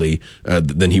rapidly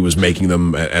than he was making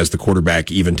them as the quarterback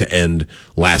even to end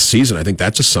last season. I think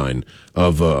that's a sign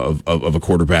of a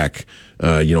quarterback,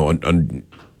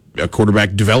 a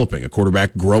quarterback developing, a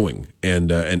quarterback growing,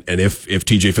 and if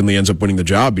TJ Finley ends up winning the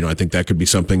job, I think that could be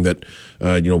something that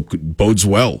bodes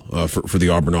well for the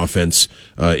Auburn offense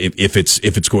if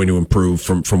it's going to improve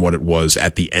from what it was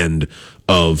at the end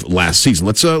of last season.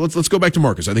 Let's go back to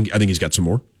Marcus. I think he's got some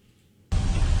more.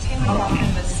 Tim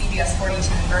Walken with CBS 42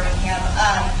 in Birmingham.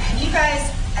 Have you guys,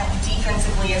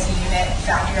 defensively as a unit,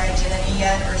 found your identity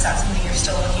yet, or is that something you're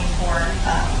still looking for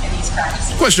in these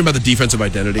practices? Question about the defensive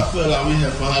identity. I feel like we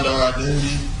have found our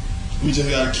identity. We just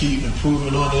got to keep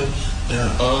improving on it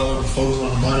and focus on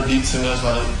the minor details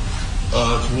like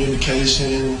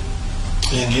communication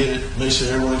and make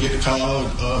sure everyone get the call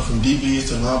from DBs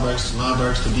to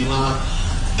linebackers to D-line.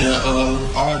 And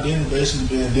our identity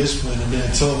basically being disciplined and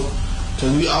being tough.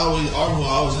 Because Auburn will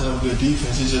always have a good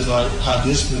defense. It's just like how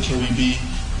disciplined can we be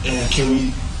and can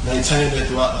we maintain that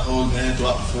throughout the whole game,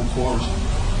 throughout the full quarters.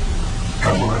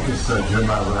 Marcus,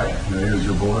 Jeremiah Wright, here's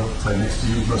your boy, play next to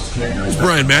you, must can't.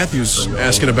 Brian Matthews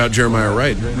asking about Jeremiah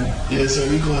Wright. Yeah, so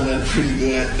we going at it pretty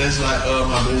good. That's like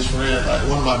my best friend, like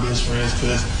one of my best friends,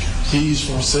 because he's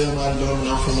from Selma, Alabama, and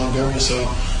I'm from Montgomery, so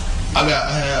I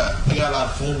got a lot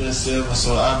of family in Selma,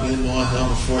 so I've been knowing him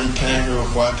before he came here,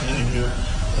 before I came here.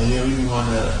 And yeah, we've been going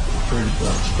at it pretty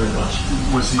much.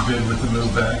 Was he good with the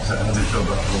move backs? How did he feel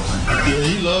about the whole thing? Yeah,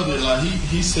 he loved it. Like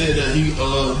he said that he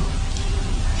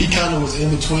kind of was in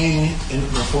between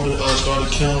before the start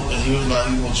of camp, and he was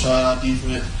like he was gonna try our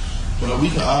defense. But we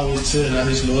can always tell that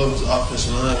he loves the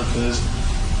offensive line because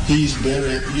he's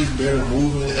better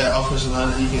moving at offensive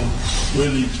line, and he can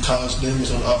really cause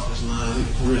damage on the offensive line. He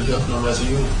can really help them as a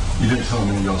unit. You didn't tell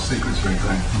him any of your secrets or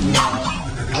anything?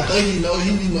 I think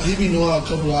he be knowing a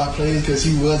couple of our plays because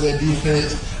he was at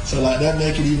defense. So like that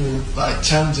make it even like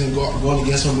challenging going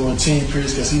against him during team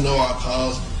periods because he know our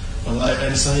calls. But like at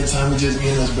the same time, he just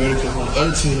getting us better because when the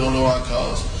other team don't know our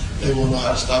calls, they won't know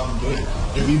how to stop him.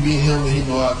 But if we beat him and he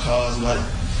know our calls, like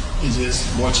it's just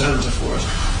more challenging for us.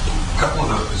 A couple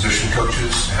of the position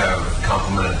coaches have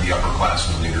complimented the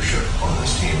upperclassmen leadership on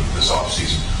this team this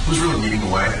offseason. Who's really leading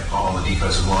the way on the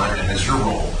defensive line, and has your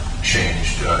role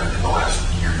changed in the last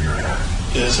year and a half?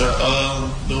 Yeah, so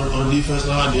on the defense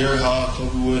line, Derek Hall,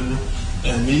 Kobe Wooden,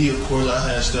 and me, of course,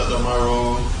 I had stepped up my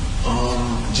role.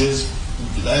 Just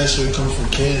last year coming from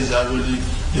Kansas, I really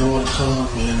didn't want to come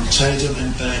and change up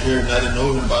anything here, and I didn't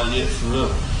know anybody yet for real.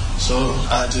 So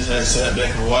I just had sat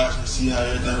back and watched and see how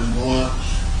everything was going.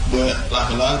 But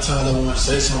like a lot of times I wanted to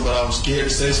say something, but I was scared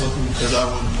to say something because I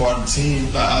wasn't a part of the team.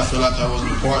 Like I feel like I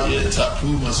wasn't a part yet to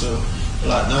prove myself.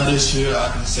 Like now this year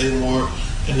I can say more,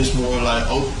 and it's more like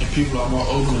open, and people are more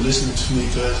open to listening to me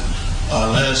because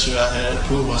last year I had to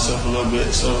prove myself a little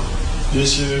bit. So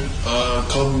this year,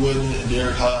 Kobe Wooden and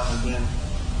Derek Hall have been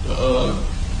the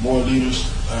more leaders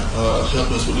and help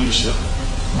us with leadership.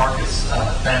 Marcus,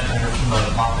 Ben Trainer from the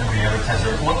Montgomery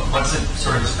Advertiser, what's it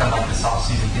sort of been like this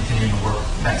offseason continuing to work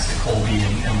next to Colby,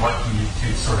 and what do you do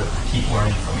to sort of keep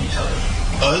learning from each other?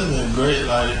 It's been great.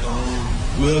 Like,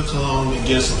 we'll come and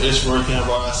get some extra work in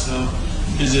by ourselves.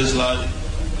 It's just like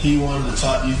he one of the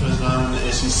top defense linemen in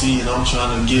the SEC, and I'm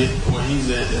trying to get where he's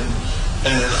at.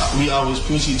 And we always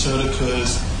push each other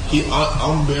because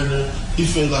I'm better. He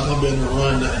feels like I'm better to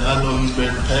run, and I know he's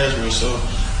better to pass rush. So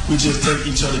we just take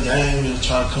each other game and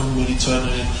try to come with each other.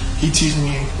 And he teach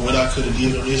me what I could have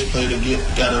did on this play to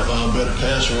got a better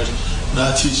pass rush. And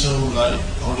I teach him like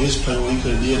on this play what he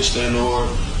could have did to stay lower,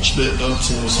 split up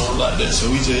team or something like that. So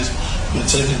we just been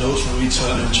taking notes from each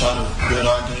other and try to build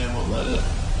our game up like that.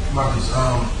 Marcus,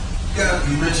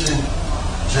 you mentioned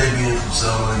Jay being from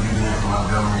Selma and you being from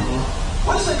Montgomery.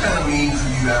 What does that kind of mean for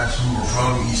you guys who are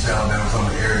from East Alabama, from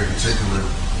the area in particular?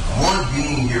 One,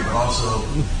 being here, but also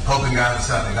helping guys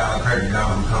decide they got a credit now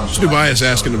when it comes to Tobias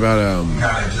asking about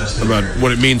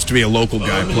what it means to be a local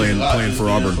guy playing for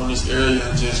Auburn. From this area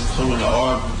and just coming to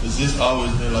Auburn, because this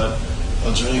always been like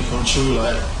a dream come true.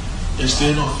 Like, it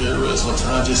still don't feel real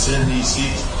sometimes just sitting in these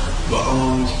seats. But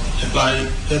like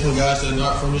helping guys that are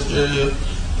not from this area,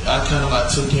 I kind of like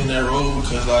took in that role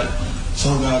because like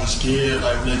some guys are scared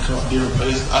like when they come from different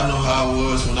places. I know how I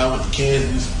was when I went to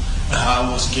Kansas. How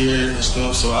I was scared and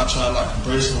stuff, so I try to like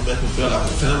embrace them, make them feel like a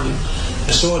family.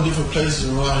 And showing different places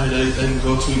around here they can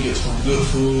go to get some good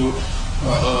food,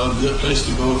 a good place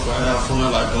to go for have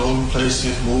fun, like old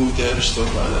places, movie theater,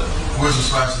 stuff like that. Where's the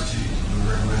spots that you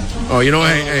recommend? Oh,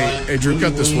 hey, Drew,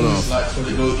 cut this one off. Like for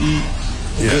to go eat.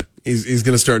 Yeah. He's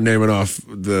going to start naming off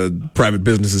the private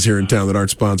businesses here in town that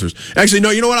aren't sponsors. Actually, no.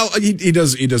 You know what? He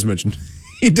does mention.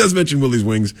 He does mention Willie's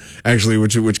Wings, actually,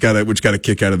 which got a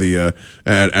kick out of the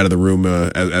room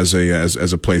as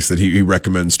a place that he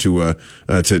recommends to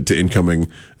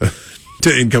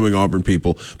incoming Auburn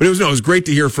people. But it was great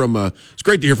to hear from. It's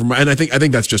great to hear from, and I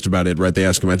think that's just about it, right? They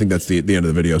ask him. I think that's the end of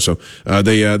the video. So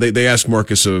they ask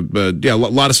Marcus, a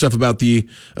lot of stuff about the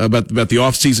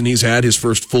off season he's had, his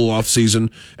first full off season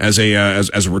as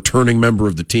a returning member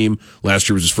of the team. Last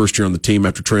year was his first year on the team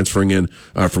after transferring in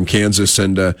from Kansas,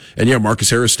 and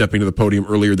Marcus Harris stepping to the podium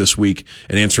earlier this week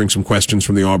and answering some questions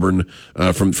from the Auburn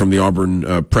from the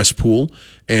Auburn press pool.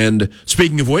 And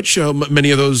speaking of which,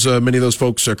 many of those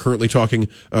folks are currently talking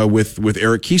with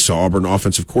Eric Keesaw, Auburn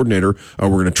offensive coordinator. We're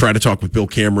going to try to talk with Bill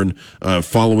Cameron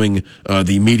following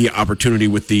the media opportunity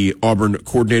with the Auburn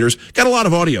coordinators. Got a lot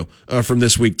of audio from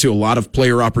this week too. A lot of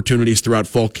player opportunities throughout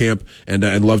fall camp, and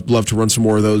love to run some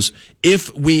more of those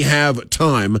if we have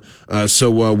time.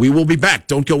 So we will be back.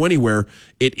 Don't go anywhere.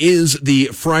 It is the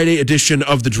Friday edition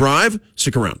of The Drive.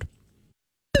 Stick around.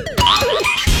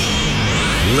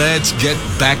 Let's get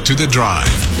back to The Drive.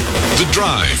 The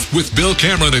Drive with Bill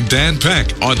Cameron and Dan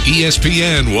Peck on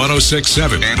ESPN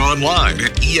 106.7 and online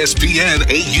at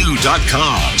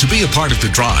ESPNAU.com. To be a part of The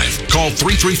Drive, call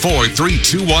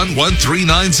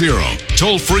 334-321-1390.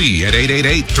 Toll free at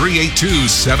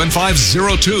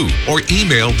 888-382-7502 or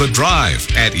email The Drive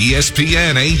at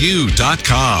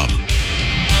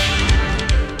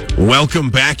ESPNAU.com. Welcome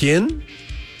back in.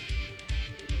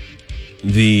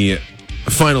 The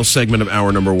final segment of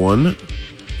hour number 1.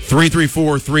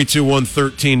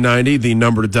 334-321-1390, the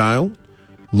number to dial.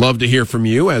 Love to hear from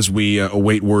you as we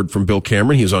await word from Bill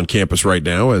Cameron. He's on campus right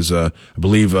now as I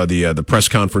believe the press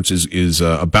conference is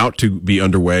about to be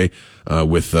underway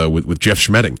with Jeff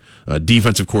Schmedding,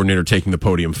 defensive coordinator, taking the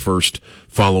podium first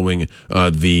following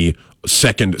the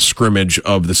second scrimmage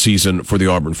of the season for the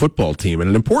Auburn football team, and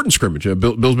an important scrimmage.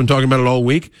 Bill's been talking about it all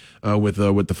week with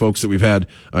the folks that we've had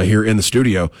here in the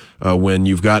studio. When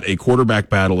you've got a quarterback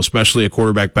battle, especially a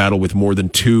quarterback battle with more than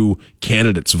 2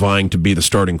 candidates vying to be the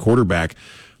starting quarterback,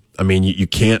 I mean, you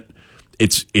can't.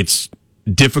 It's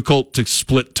difficult to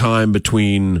split time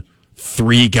between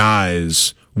 3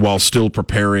 guys while still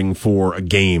preparing for a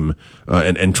game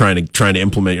and trying to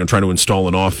implement, trying to install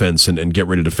an offense and get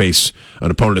ready to face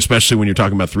an opponent, especially when you're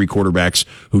talking about 3 quarterbacks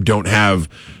who don't have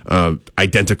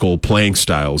identical playing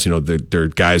styles. They're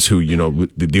guys who,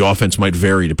 the offense might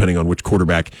vary depending on which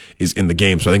quarterback is in the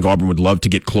game. So I think Auburn would love to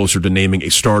get closer to naming a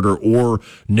starter or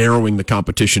narrowing the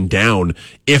competition down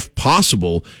if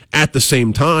possible. At the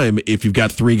same time, if you've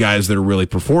got 3 guys that are really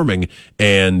performing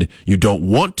and you don't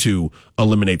want to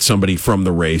eliminate somebody from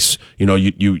the race,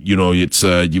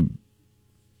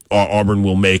 Auburn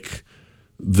will make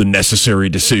the necessary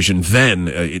decision then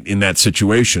in that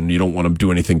situation. You don't want to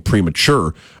do anything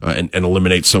premature and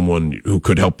eliminate someone who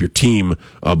could help your team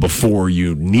before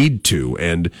you need to.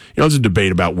 And, there's a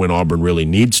debate about when Auburn really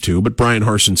needs to, but Brian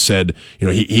Harsin said,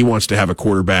 he wants to have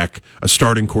a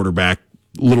starting quarterback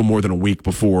a little more than a week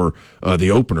before the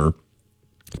opener.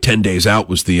 10 days out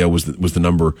was the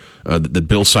number that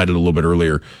Bill cited a little bit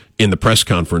earlier in the press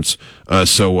conference.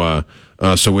 So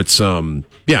it's we'll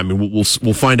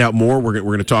find out more. We're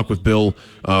going to talk with Bill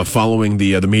following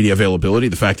the media availability.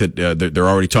 The fact that they're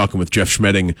already talking with Jeff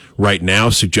Schmedding right now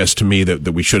suggests to me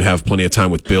that we should have plenty of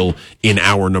time with Bill in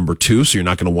hour number 2. So you're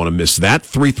not going to want to miss that.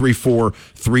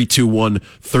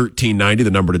 334-321-1390,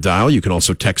 the number to dial. You can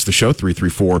also text the show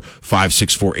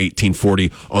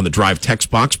 334-564-1840 on the Drive text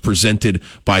box, presented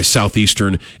by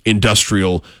Southeastern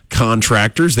Industrial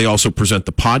Contractors. They also present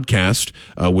the podcast,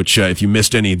 which if you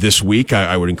missed any this week,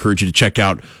 I would encourage you to check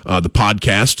out the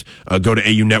podcast. Go to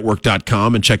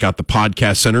aunetwork.com and check out the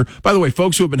podcast center. By the way,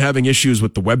 folks who have been having issues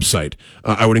with the website,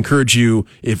 I would encourage you,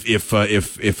 if a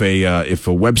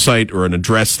website or an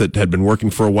address that had been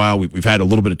working for a while, we've had a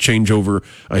little bit of changeover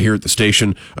here at the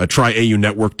station, try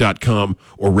aunetwork.com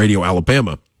or Radio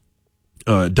Alabama.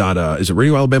 Is it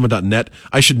radioalabama.net?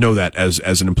 I should know that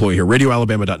as an employee here.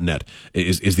 Radioalabama.net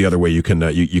is the other way you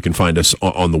can find us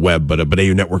on the web, but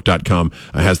aunetwork.com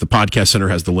has the podcast center,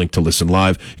 has the link to listen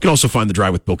live. You can also find the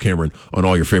Drive with Bill Cameron on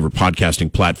all your favorite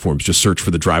podcasting platforms. Just search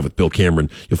for the Drive with Bill Cameron.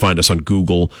 You'll find us on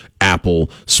Google, Apple,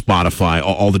 Spotify,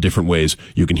 all the different ways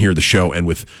you can hear the show. And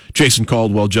with Jason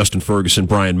Caldwell, Justin Ferguson,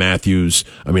 Brian Matthews,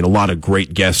 a lot of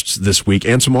great guests this week,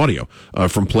 and some audio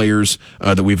from players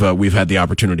that we've had the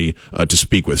opportunity to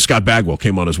speak with. Scott Bagwell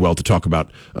came on as well to talk about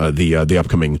the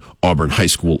upcoming Auburn high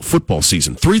school football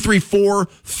season.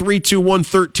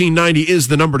 334-321-1390 is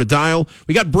the number to dial.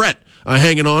 We got Brett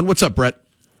hanging on. What's up, Brett?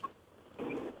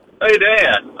 Hey,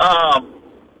 Dan.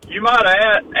 You might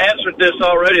have answered this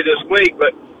already this week,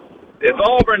 but if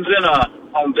Auburn's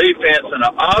on defense in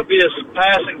an obvious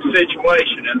passing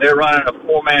situation and they're running a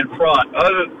 4-man front,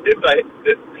 tell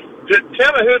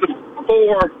me who the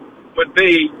 4 would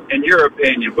be, in your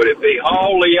opinion. Would it be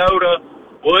Hall, Leota,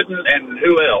 Wooden, and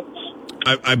who else?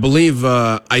 I believe,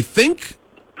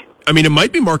 it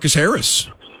might be Marcus Harris.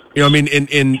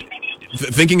 In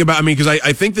thinking about, because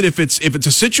I think that if it's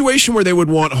a situation where they would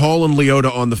want Hall and Leota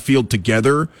on the field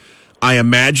together, I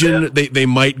imagine they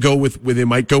might go with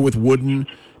Wooden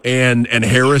and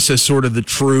Harris as sort of the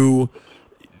true,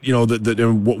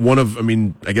 one of,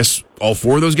 I guess all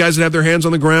 4 of those guys that have their hands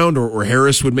on the ground, or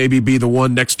Harris would maybe be the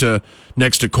one next to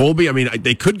Colby.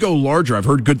 They could go larger. I've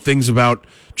heard good things about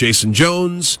Jason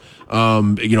Jones,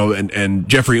 and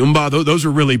Jeffrey Umba. Those are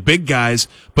really big guys,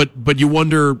 but you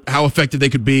wonder how effective they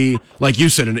could be, like you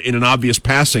said, in an obvious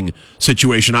passing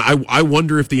situation. I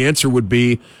wonder if the answer would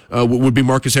be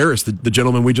Marcus Harris, the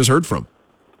gentleman we just heard from.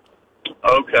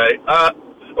 Okay.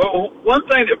 Well, one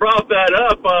thing that brought that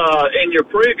up in your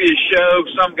previous show,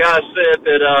 some guy said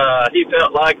that he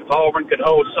felt like if Auburn could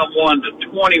hold someone to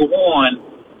 21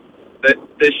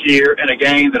 this year in a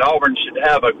game, that Auburn should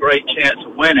have a great chance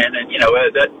of winning. And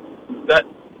that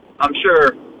I'm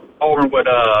sure Auburn would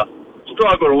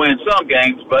struggle to win some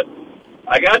games. But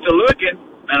I got to looking,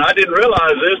 and I didn't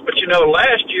realize this, but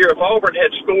last year if Auburn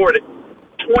had scored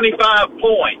 25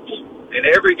 points in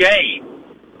every game,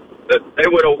 that they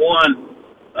would have won.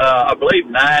 I believe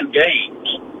 9 games.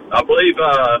 I believe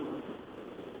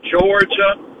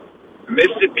Georgia,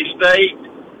 Mississippi State,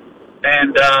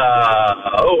 and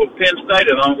Penn State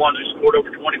are the only ones who scored over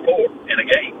 24 in a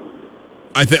game.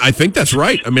 I think that's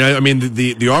right.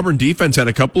 The Auburn defense had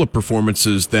a couple of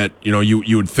performances that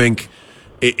you would think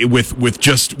with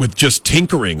just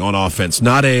tinkering on offense.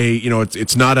 Not a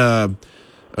it's not a.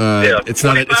 It's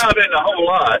not a whole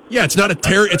lot. Yeah, it's not a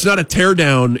tear. It's not a tear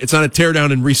down. It's not a tear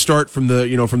down and restart from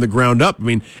the ground up.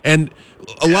 And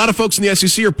a lot of folks in the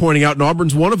SEC are pointing out, and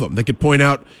Auburn's one of them. They could point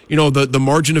out, the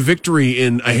margin of victory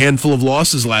in a handful of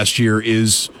losses last year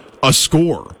is a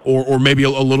score, or maybe a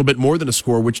little bit more than a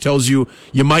score, which tells you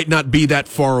might not be that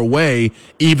far away,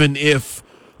 even if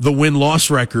the win-loss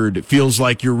record feels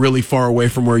like you're really far away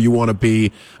from where you want to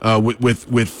be,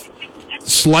 with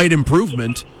slight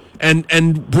improvement.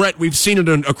 And Brett, we've seen it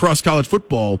across college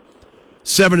football.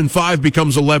 7-5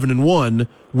 becomes 11-1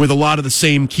 with a lot of the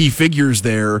same key figures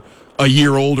there, a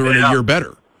year older and a year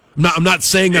better. I'm not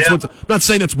saying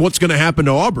that's what's going to happen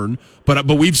to Auburn, but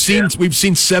we've seen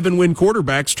 7-win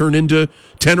quarterbacks turn into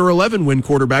 10 or 11-win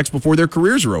quarterbacks before their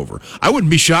careers are over. I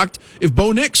wouldn't be shocked if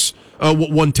Bo Nix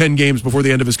won 10 games before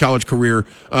the end of his college career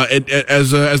as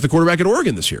the quarterback at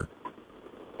Oregon this year.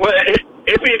 Well,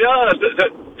 if he does,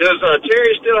 does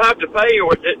Terry still have to pay,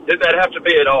 or did that have to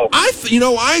be at all? I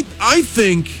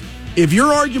think if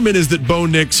your argument is that Bo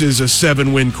Nix is a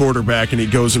 7-win quarterback and he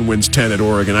goes and wins 10 at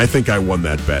Oregon, I think I won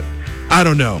that bet. I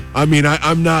don't know. I mean,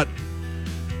 I'm not.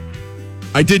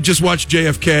 I did just watch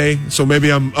JFK, so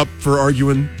maybe I'm up for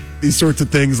arguing these sorts of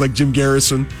things like Jim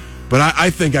Garrison. But I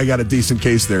think I got a decent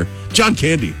case there. John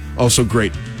Candy, also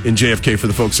great in JFK for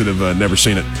the folks that have never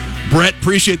seen it. Brett,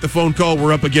 appreciate the phone call.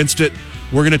 We're up against it.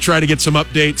 We're going to try to get some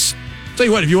updates. Tell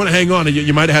you what, if you want to hang on,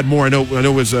 you might have had more. I know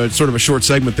it was sort of a short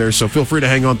segment there, so feel free to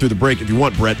hang on through the break if you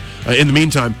want, Brett. In the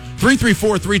meantime,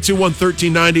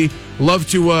 334-321-1390. Love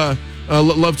to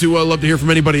hear from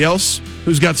anybody else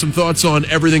who's got some thoughts on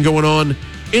everything going on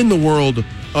in the world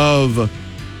of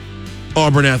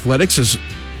Auburn athletics as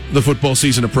the football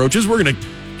season approaches. We're going to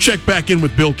check back in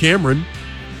with Bill Cameron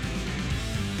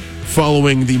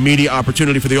following the media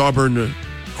opportunity for the Auburn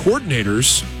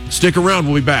coordinators. Stick around.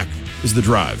 We'll be back. This is The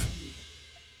Drive.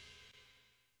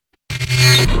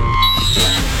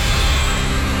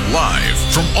 Live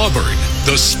from Auburn,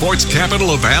 the sports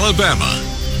capital of Alabama,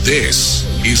 this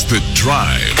is The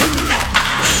Drive.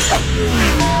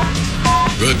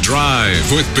 The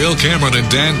Drive with Bill Cameron and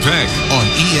Dan Peck on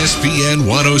ESPN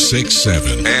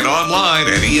 106.7 and online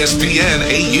at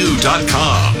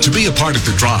ESPNAU.com. To be a part of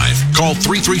The Drive, call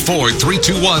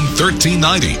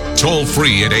 334-321-1390, toll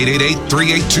free at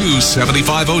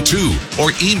 888-382-7502,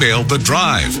 or email The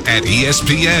Drive at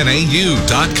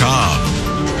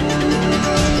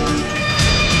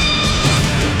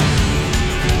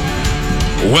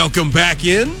ESPNAU.com. Welcome back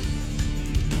in.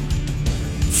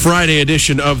 Friday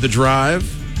edition of The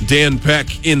Drive. Dan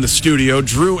Peck in the studio.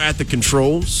 Drew at the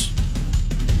controls.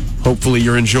 Hopefully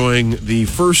you're enjoying the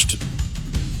first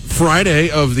Friday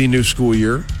of the new school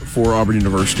year for Auburn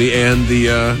University and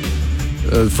the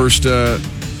first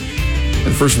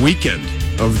weekend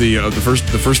of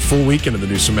the first full weekend of the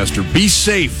new semester. Be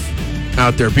safe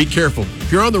out there. Be careful.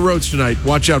 If you're on the roads tonight,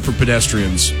 watch out for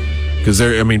pedestrians because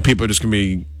people are just going to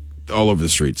be all over the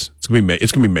streets. It's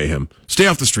gonna be mayhem. Stay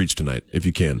off the streets tonight if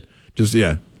you can. It's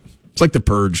like the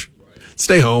purge.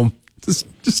 Stay home. Just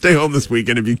stay home this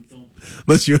weekend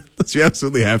unless you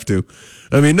absolutely have to.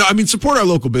 Support our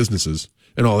local businesses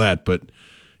and all that, but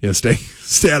stay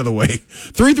out of the way.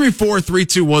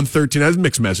 334-321-1390.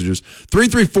 Mixed messages.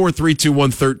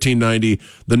 334-321-1390.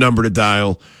 The number to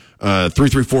dial.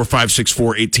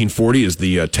 334-564-1840 is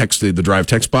the text. The Drive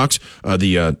text box.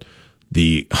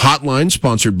 The hotline,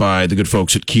 sponsored by the good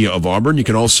folks at Kia of Auburn. You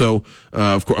can also,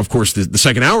 of course, the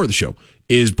second hour of the show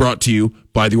is brought to you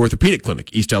by the Orthopedic Clinic,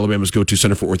 East Alabama's go-to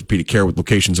center for orthopedic care with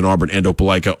locations in Auburn and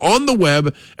Opelika. On the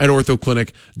web at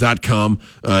orthoclinic.com.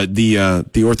 The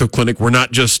Ortho Clinic, we're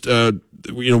not just,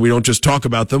 we don't just talk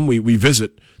about them. We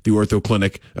visit the Ortho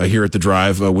Clinic here at the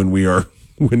Drive when we are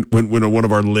when one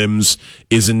of our limbs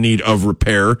is in need of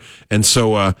repair. And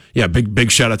so,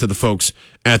 big shout out to the folks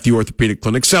at the Orthopedic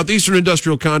Clinic. Southeastern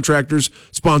Industrial Contractors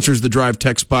sponsors the Drive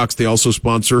text box. They also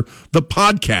sponsor the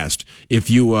podcast. If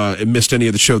you missed any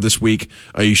of the show this week,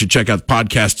 you should check out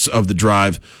podcasts of the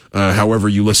Drive. However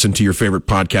you listen to your favorite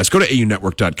podcast, go to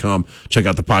aunetwork.com, check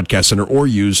out the podcast center, or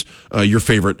use your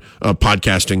favorite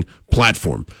podcasting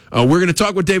platform. We're going to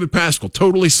talk with David Pascal.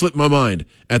 Totally slipped my mind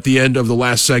at the end of the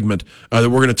last segment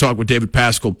that we're going to talk with David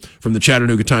Pascal from the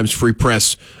Chattanooga Times Free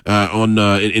Press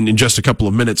in just a couple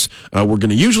of minutes. We're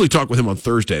going to usually talk with him on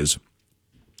Thursdays,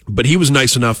 but he was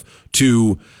nice enough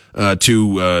to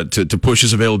push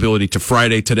his availability to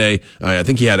Friday today. I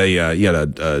think he had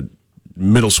a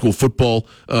middle school football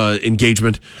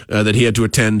engagement that he had to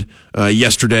attend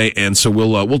yesterday, and so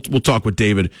we'll talk with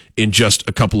David in just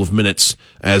a couple of minutes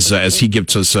as he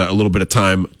gives us a little bit of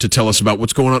time to tell us about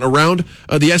what's going on around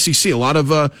the SEC. A lot of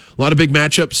big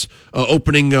matchups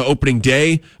opening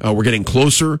day. We're getting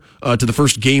closer to the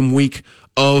first game week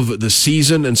of the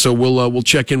season, and so we'll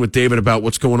check in with David about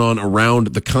what's going on around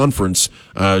the conference.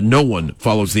 No one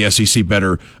follows the SEC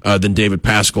better than David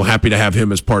Pascal. Happy to have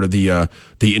him as part of the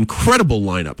incredible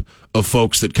lineup of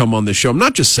folks that come on this show. I'm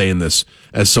not just saying this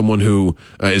as someone who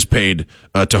is paid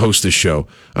to host this show.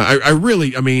 I really,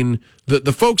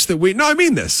 the folks that we, no, I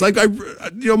mean this. Like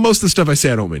most of the stuff I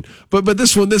say I don't mean, but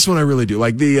this one I really do.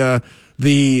 Like the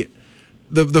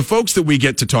folks that we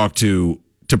get to talk to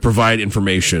provide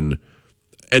information.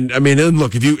 And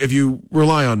look, if you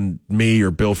rely on me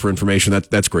or Bill for information,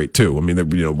 that's great too.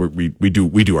 We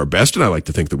do our best, and I like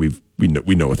to think that we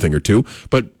know a thing or two.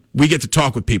 But we get to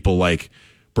talk with people like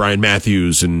Brian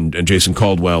Matthews and Jason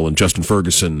Caldwell and Justin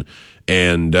Ferguson,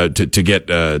 and to get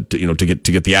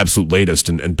the absolute latest.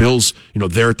 And Bill's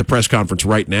there at the press conference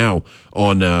right now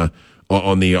on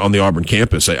on the Auburn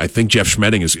campus. I think Jeff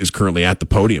Schmedding is currently at the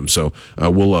podium, so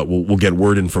we'll get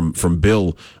word in from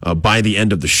Bill by the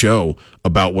end of the show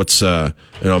about what's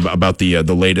about the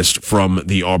latest from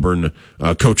the Auburn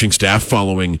coaching staff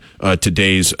following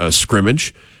today's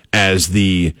scrimmage as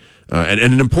and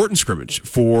an important scrimmage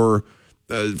for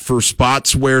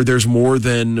spots where there's more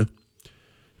than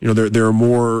there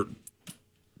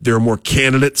are more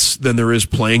candidates than there is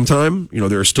playing time.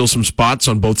 There are still some spots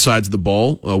on both sides of the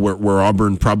ball where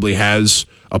Auburn probably has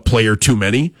a player too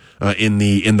many in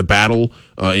the battle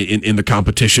in the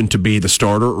competition to be the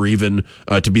starter or even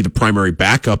to be the primary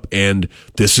backup. And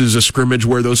this is a scrimmage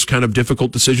where those kind of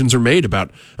difficult decisions are made about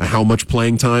how much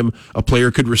playing time a player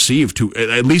could receive to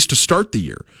at least to start the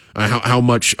year, how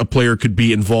much a player could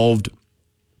be involved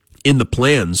in the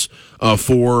plans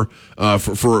for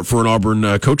an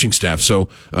Auburn coaching staff. So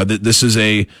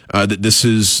the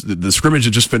scrimmage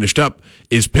that just finished up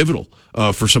is pivotal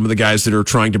for some of the guys that are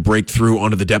trying to break through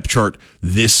onto the depth chart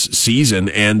this season.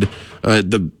 And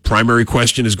the primary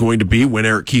question is going to be when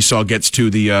Eric Keesaw gets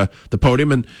to the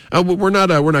podium. And we're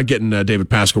not getting David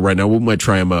Pascal right now. We might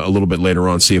try him a little bit later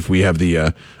on, see if we have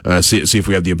the see if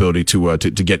we have the ability to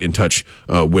get in touch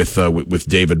with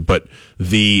David. But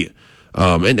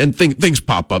things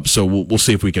pop up, so we'll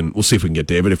see if we can get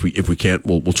David. If we can't,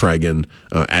 we'll try again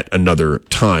at another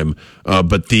time.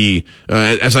 But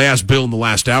as I asked Bill in the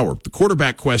last hour, the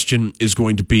quarterback question is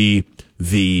going to be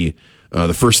the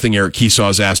first thing Eric Keesaw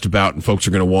is asked about, and folks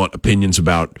are going to want opinions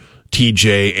about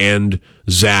TJ and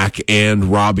Zach and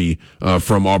Robbie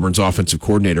from Auburn's offensive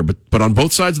coordinator. But on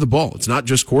both sides of the ball, it's not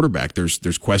just quarterback.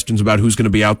 There's questions about who's going to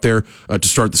be out there to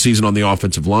start the season on the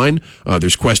offensive line.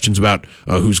 There's questions about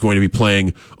who's going to be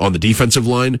playing on the defensive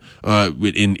line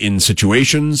in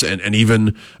situations and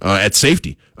even at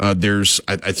safety. There's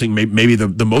I think maybe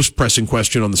the most pressing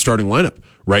question on the starting lineup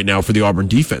right now for the Auburn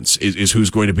defense is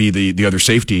who's going to be the other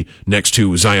safety next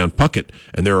to Zion Puckett.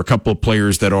 And there are a couple of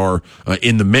players that are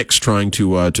in the mix trying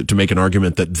to make an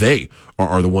argument that they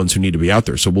are the ones who need to be out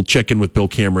there. So we'll check in with Bill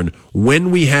Cameron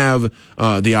when we have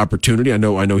the opportunity. I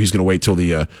know he's going to wait till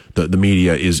the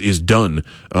media is done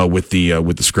with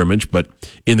the scrimmage. But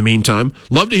in the meantime,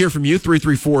 love to hear from you.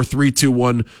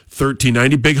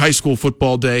 334-321-1390. Big high school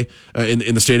football day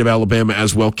in the state of Alabama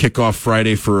as well. Kickoff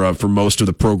Friday for most of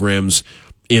the programs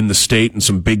in the state, and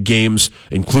some big games,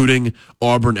 including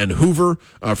Auburn and Hoover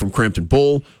from Crampton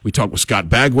Bowl. We talked with Scott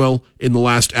Bagwell in the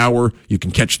last hour. You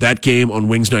can catch that game on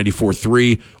Wings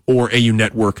 94.3 or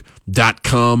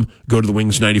aunetwork.com. Go to the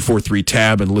Wings 94.3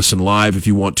 tab and listen live if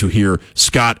you want to hear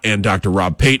Scott and Dr.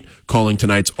 Rob Pate calling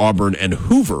tonight's Auburn and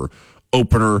Hoover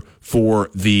opener for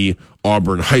the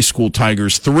Auburn High School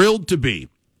Tigers. Thrilled to be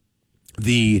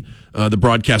the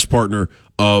broadcast partner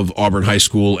of Auburn High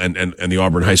School and the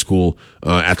Auburn High School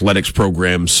athletics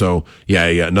program. So yeah,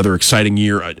 another exciting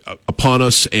year upon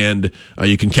us, and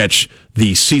you can catch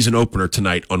the season opener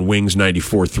tonight on Wings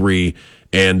 94.3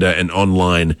 and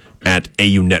online at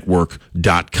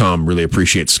aunetwork.com. Really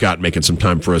appreciate Scott making some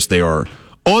time for us. They are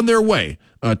on their way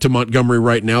to Montgomery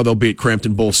right now. They'll be at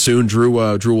Crampton Bowl soon. Drew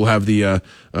will have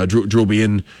Drew will be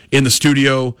in the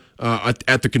studio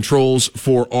at the controls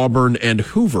for Auburn and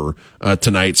Hoover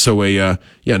tonight. So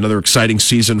another exciting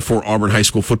season for Auburn High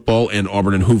School football, and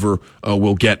Auburn and Hoover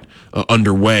will get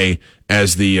underway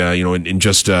as in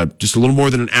just a little more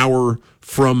than an hour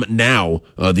from now,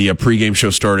 the pregame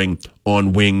show starting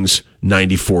on Wings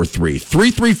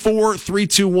 94.3.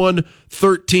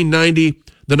 334-321-1390,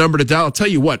 the number to dial. I'll tell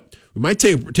you what, we might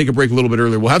take a break a little bit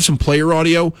earlier. We'll have some player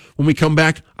audio when we come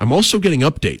back. I'm also getting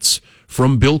updates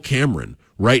from Bill Cameron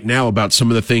right now about some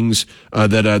of the things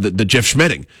that Jeff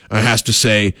Schmedding has to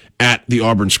say at the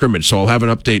Auburn scrimmage. So I'll have an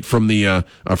update from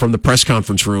the press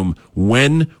conference room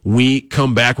when we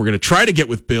come back. We're going to try to get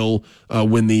with Bill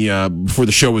before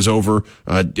the show is over,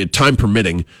 time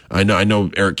permitting. I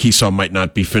know Eric Keesaw might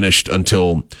not be finished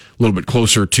until a little bit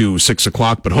closer to 6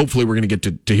 o'clock, but hopefully we're going to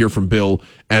get to hear from Bill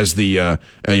as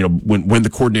when the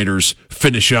coordinators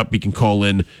finish up. He can call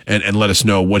in and let us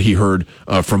know what he heard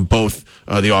from both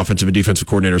the offensive and defensive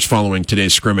coordinators following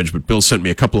today's scrimmage. But Bill sent me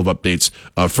a couple of updates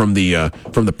from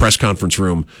the press conference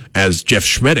room as Jeff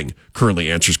Schmedding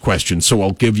currently answers questions. So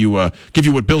I'll give you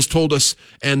what Bill's told us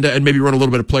and maybe run a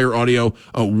little bit of player audio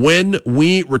when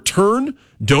we return.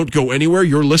 Don't go anywhere.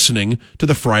 You're listening to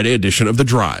the Friday edition of The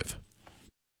Drive.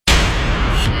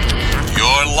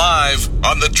 You're live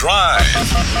on The Drive.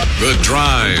 The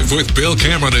Drive with Bill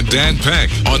Cameron and Dan Peck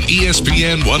on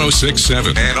ESPN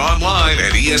 106.7 and online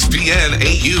at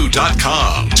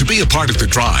ESPNAU.com. To be a part of The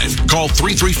Drive, call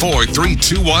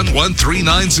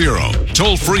 334-321-1390.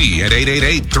 Toll free at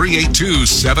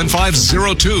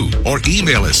 888-382-7502 or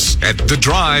email us at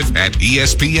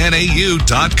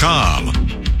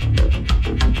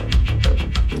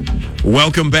thedrive@ESPNAU.com.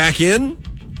 Welcome back in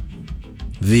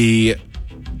the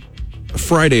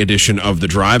Friday edition of The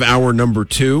Drive, hour number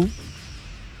 2.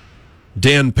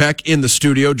 Dan Peck in the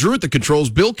studio. Drew at the controls.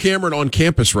 Bill Cameron on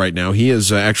campus right now. He is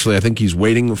actually, I think he's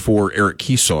waiting for Eric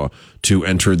Keesaw to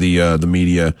enter the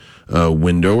media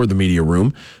window or the media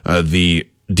room. The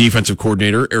defensive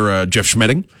coordinator, Jeff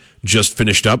Schmedding, just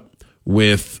finished up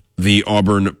with the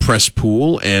Auburn press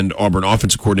pool, and Auburn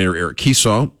offensive coordinator Eric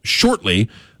Keesaw shortly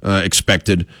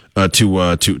expected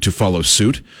to follow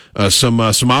suit. Some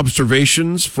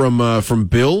observations from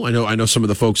Bill. I know some of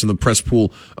the folks in the press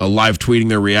pool live tweeting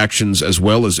their reactions as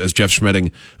well as Jeff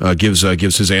Schmedding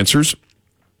gives his answers.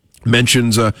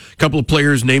 Mentions a couple of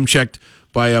players name checked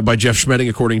by Jeff Schmedding,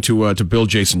 according to Bill,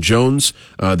 Jason Jones,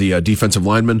 the defensive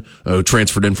lineman who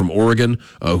transferred in from Oregon,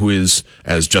 who is,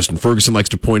 as Justin Ferguson likes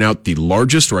to point out, the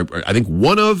largest, or I think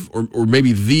one of, or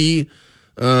maybe the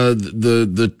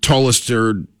tallest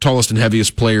and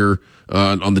heaviest player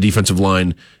on the defensive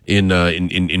line in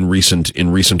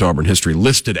recent Auburn history,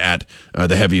 listed at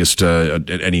the heaviest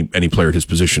any player at his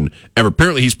position ever.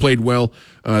 Apparently, he's played well.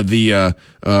 The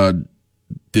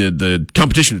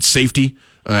competition at safety,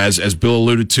 as Bill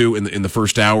alluded to in the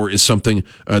first hour, is something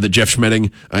that Jeff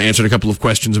Schmedding answered a couple of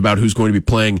questions about who's going to be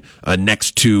playing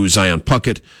next to Zion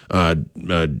Puckett.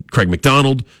 Craig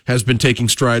McDonald has been taking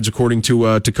strides, according to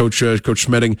Coach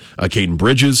Schmedding. Caden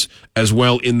Bridges as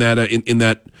well in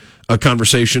that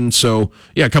conversation. So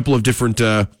yeah, a couple of different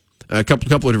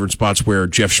spots where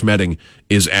Jeff Schmedding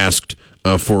is asked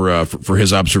for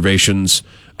his observations.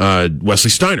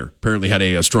 Wesley Steiner apparently had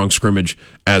a strong scrimmage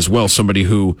as well. Somebody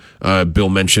who Bill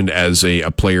mentioned as a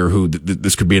player who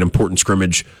this could be an important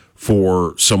scrimmage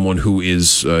for someone who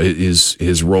is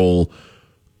his role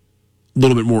a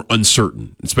little bit more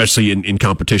uncertain, especially in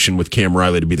competition with Cam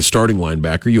Riley to be the starting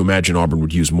linebacker. You imagine Auburn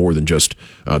would use more than just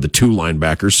the two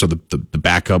linebackers, so the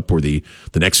backup or the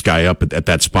next guy up at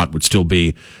that spot would still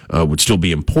be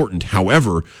important.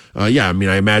 However, I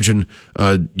imagine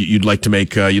you'd like to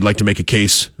make a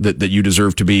case that you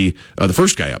deserve to be the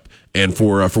first guy up. And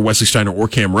for Wesley Steiner or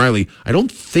Cam Riley, I don't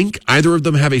think either of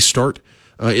them have a start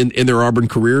in their Auburn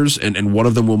careers, and one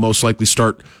of them will most likely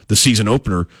start the season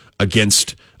opener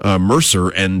against Mercer.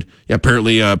 And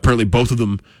apparently both of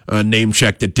them name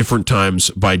checked at different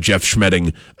times by Jeff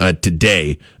Schmedding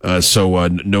today. So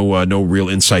no real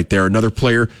insight there. Another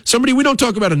player, somebody we don't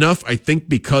talk about enough, I think,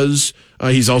 because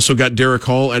he's also got Derek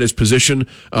Hall at his position.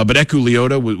 But Eku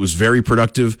Leota was very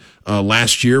productive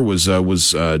last year. Was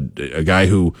a guy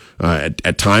who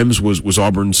at times was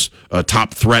Auburn's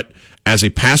top threat as a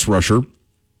pass rusher.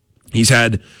 He's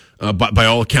had, by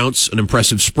all accounts, an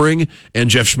impressive spring, and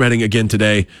Jeff Schmedding again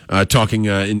today talking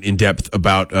in depth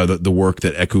about the work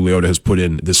that Eku Leota has put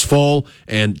in this fall.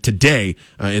 And today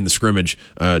in the scrimmage,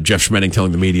 Jeff Schmedding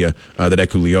telling the media that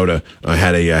Eku Leota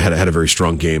had a very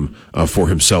strong game for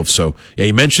himself. So yeah,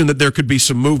 he mentioned that there could be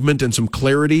some movement and some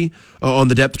clarity on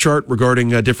the depth chart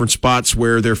regarding different spots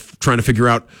where they're trying to figure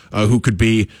out who could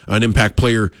be an impact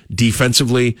player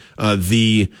defensively.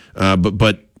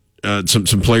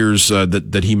 Some players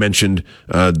that he mentioned,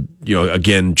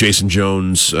 again, Jason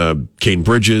Jones, Caden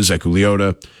Bridges, Eku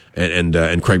Leota,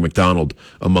 and Craig McDonald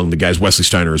among the guys. Wesley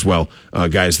Steiner as well,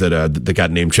 guys that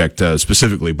got name checked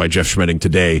specifically by Jeff Schmedding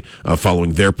today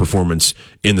following their performance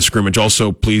in the scrimmage.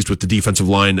 Also pleased with the defensive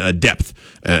line depth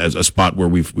as a spot where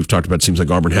we've talked about. It seems like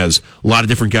Auburn has a lot of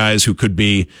different guys who could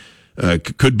be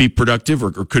productive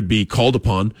or could be called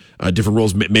upon different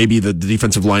roles. Maybe the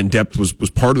defensive line depth was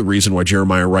part of the reason why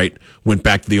Jeremiah Wright went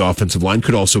back to the offensive line.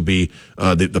 Could also be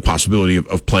the possibility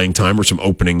of playing time or some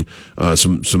openings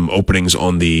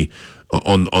on the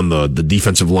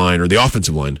defensive line or the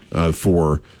offensive line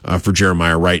for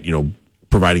Jeremiah Wright.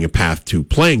 Providing a path to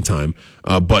playing time,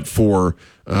 but for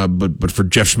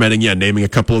Jeff Schmedding, naming a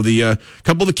couple of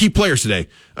the key players today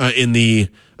in the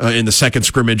second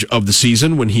scrimmage of the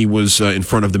season when he was in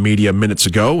front of the media minutes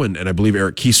ago, and I believe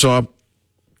Eric Keesaw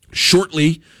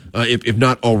shortly, if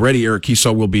not already, Eric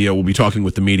Keesaw will be talking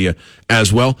with the media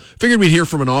as well. Figured we'd hear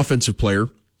from an offensive player.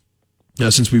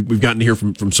 Since we've gotten to hear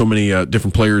from so many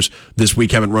different players this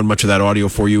week, haven't run much of that audio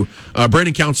for you.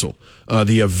 Brandon Council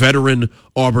the veteran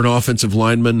Auburn offensive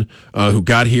lineman who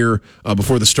got here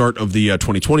before the start of the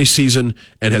 2020 season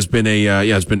and has been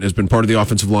has been part of the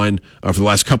offensive line for the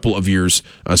last couple of years.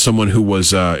 Someone who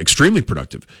was extremely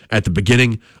productive at the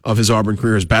beginning of his Auburn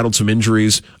career, has battled some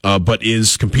injuries, but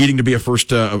is competing to be a first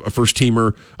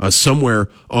teamer somewhere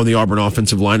on the Auburn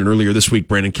offensive line. And earlier this week,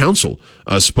 Brandon Council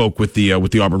spoke with the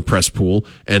Auburn press pool,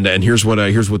 and here's what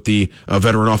the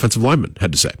veteran offensive lineman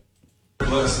had to say.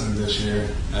 Blessing this year,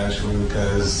 actually,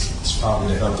 because it's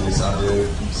probably the healthiest I did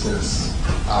since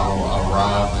I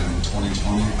arrived in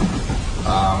 2020.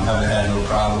 Haven't had no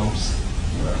problems.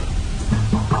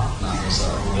 Not no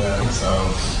sorry with that. So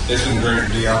it's been great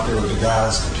to be out there with the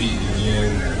guys competing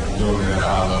again and doing it at a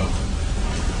high level.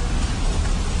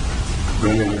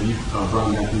 Brandon, have you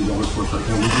brought Matthews over sports.com?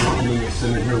 Did you work in the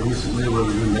center here recently, or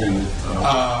were you mainly?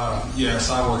 Yes,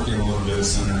 I work in a little bit of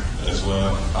center as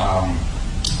well.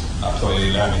 I have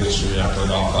a history. I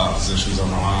played all 5 positions on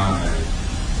the line, and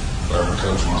wherever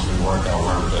coach wants me to work, I'll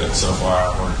work. But so far,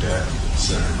 I've worked at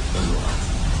center as well.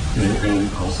 And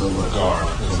also what? Guard.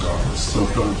 It was guard. So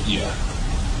guard? Yeah.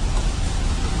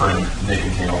 Brandon, Nathan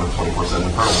came over 24/7.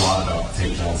 We've heard a lot about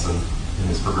Tate Johnson in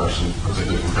his progression,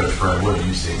 particularly from Coach Brad. What are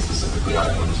you seeing specifically out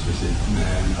of him?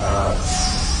 Man,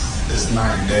 it's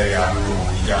night and day. I remember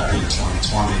when he got here in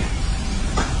 2020,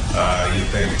 you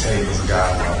think Tate was a guy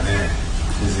like, man,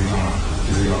 is he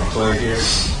gonna play here?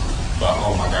 But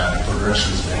oh my God, the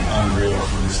progression's been unreal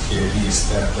for this kid. He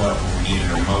stepped up when we needed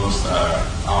him most. I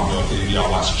don't know if any of y'all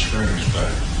watched the scrimmage,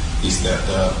 but he stepped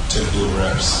up, took good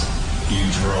reps,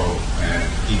 huge role, and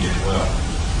he did well.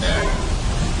 And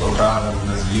we're proud of him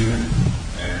as a unit,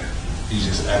 and he's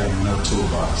just adding another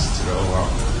toolbox to the overall.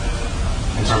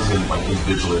 In terms of like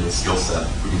individually his skill set,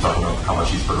 we can talk about how much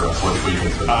he's progressed. What do you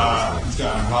think? He's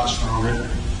gotten a lot stronger.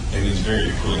 And he's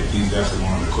very quick. He's definitely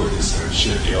one of the quickest and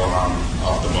shift the alarm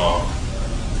off the ball.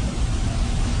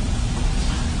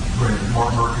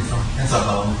 Mark Murphy from Inside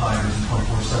Auburn Pioneers in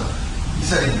 24/7. You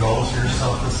set any goals for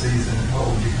yourself this season? What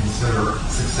would you consider a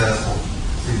successful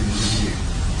season for you?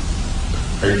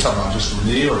 Are you talking about just for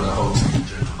me or the whole team?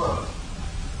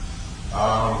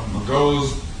 My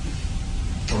goals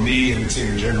for me and the team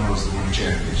in general is to win a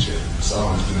championship. It's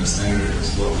always been the standard.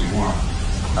 It's what we want.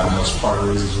 I know it's part of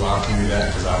the reasons why I came back,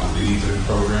 because I believe in the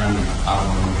program and I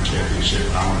want to win a championship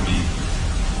and I want to be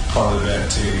part of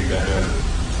that team that does it.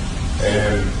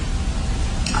 And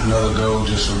another goal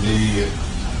just for me,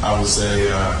 I would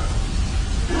say, I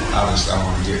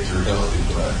want to get through healthy,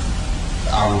 but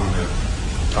I want to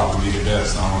probably be the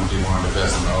best. I want to be one of the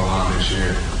best in the O-line this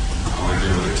year. I want to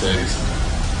do what it takes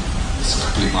to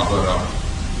keep my butt off.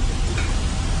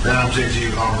 Ben, I'm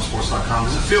JG with AuburnSports.com.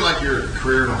 Does it feel like your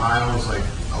career in Ohio was like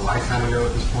a lifetime ago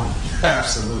at this point?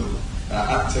 Absolutely.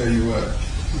 I tell you what.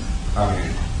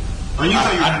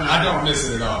 I don't miss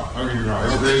it at all. Don't get me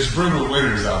wrong. There's brutal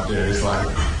winters out there. It's like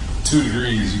 2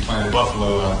 degrees. You playing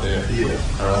Buffalo out there. Yeah.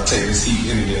 Or I'll take this heat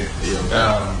any day.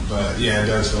 Yeah. But yeah, it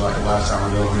does feel like a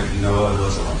lifetime ago. You know what? It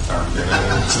was a long time ago.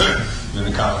 Been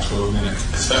in college for a minute.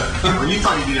 So. Well, you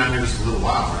thought you'd be down here just a little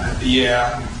while, right?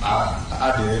 Yeah,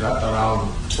 I did. I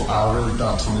really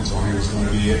thought 2020 was going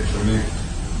to be it for me.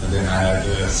 And then I had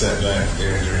the setback,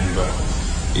 the injury. But,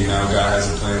 you know, God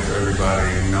has a plan for everybody.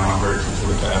 And, you know, I'm grateful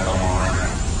for the path I'm on right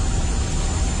now.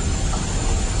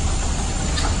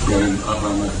 Brandon, I'm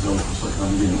not going to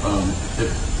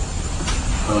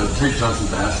if Tate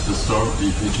Johnson's asked to start, do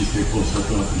you think he's capable of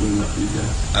stepping up and doing that for you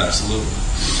guys? Absolutely.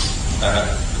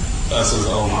 Us as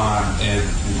O-line, and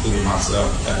including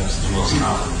myself, has the most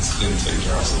confidence in Tate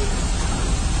Johnson.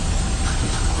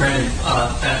 Brandon,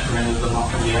 after the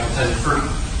Montgomery advertiser, for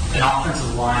an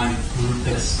offensive line group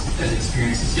that's as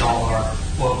experienced as y'all are,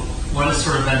 what has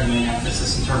sort of been the main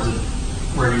emphasis in terms of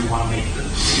where you want to make the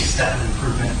step of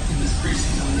improvement in this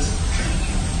preseason, in this training?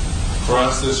 For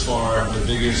us this far, the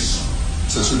biggest,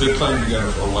 since we've been playing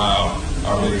together for a while,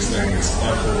 our biggest thing is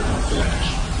effort and finish.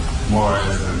 More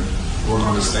as in, we're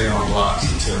going to stay on blocks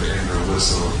until the end of the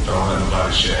whistle. Don't let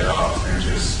nobody shed off and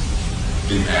just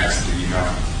be nasty, you know.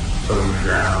 Put them on the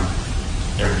ground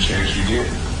every chance you get.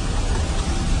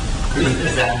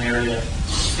 Is that an area of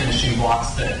finishing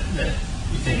blocks that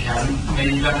you think hasn't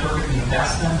maybe been perfect in the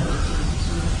past then?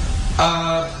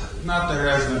 Not that it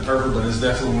hasn't been perfect, but it's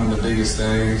definitely one of the biggest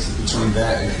things between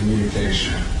that and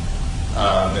communication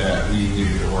that we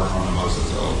needed to work on the most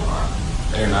as a O-line.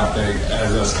 And I think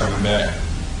as us coming back,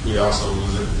 we also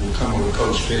we're coming with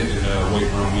Coach Pitt in the weight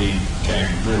room. We came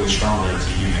really stronger as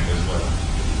a unit as well.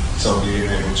 So being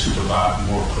able to provide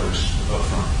more push up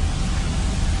front.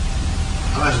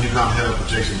 I imagine you've gone head up with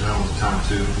Jason Jones a time or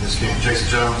two in this game. Jason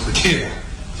Jones, the kid.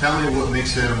 Tell me what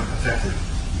makes him effective.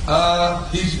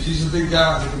 He's a big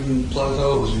guy. He can plug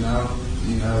holes, you know.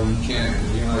 He can't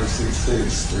be like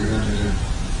 6'6",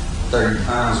 330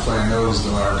 pounds playing nose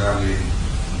guard. I mean,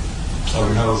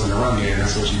 plugging holes in the run game.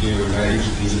 That's what you do. Man.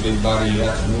 He's a big body. You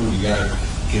have to move. You got to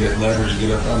get it leverage,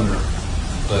 get up under him.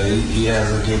 But he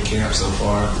has a good camp so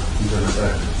far. He's been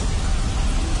effective.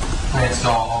 Lance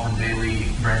Dahl, Auburn Daily,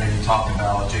 Brandon, you talked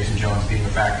about Jason Jones being a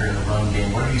factor in the run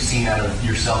game. What have you seen out of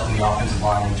yourself in the offensive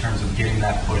line in terms of getting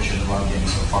that push in the run game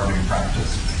so far during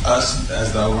practice? Us,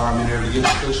 as the O-line, being able to get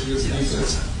the push against the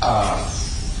defense.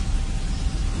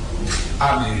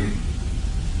 I mean,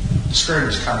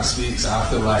 scrimmage kind of speaks. I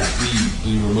feel like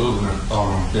we were moving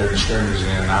during scrimmage,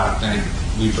 and I think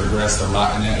we progressed a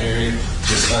lot in that area.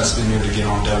 Just us being able to get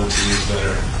on double teams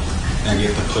better and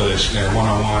get the push. And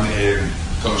one-on-one, and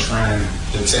Coach Fran,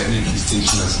 the technique he's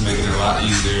teaching us is making it a lot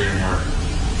easier, and we're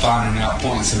finding out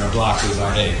points in the block. Is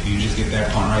like, hey, if you just get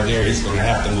that punt right there, he's going to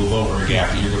have to move over a gap,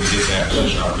 and you're going to get that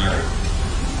push automatic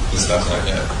and stuff like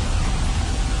that.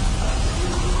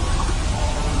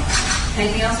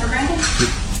 Anything else for Brandon?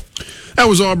 That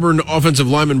was Auburn offensive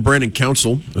lineman Brandon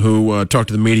Council, who talked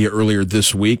to the media earlier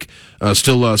this week.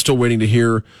 Still waiting to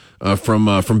hear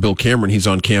from Bill Cameron. He's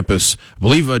on campus. I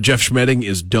believe Jeff Schmedding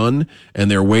is done, and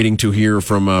they're waiting to hear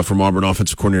from Auburn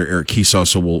offensive coordinator Eric Keesaw.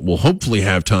 So we'll hopefully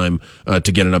have time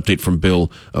to get an update from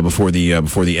Bill before the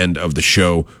end of the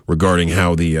show regarding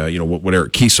how what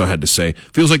Eric Keesaw had to say.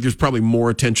 Feels like there's probably more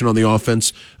attention on the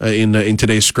offense in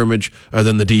today's scrimmage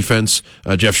than the defense.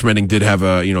 Jeff Schmedding did have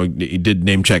he did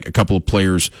name check a couple of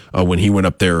players when he went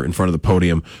up there in front of the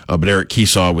podium. But Eric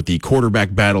Keesaw, with the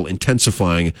quarterback battle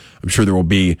intensifying, I'm sure there will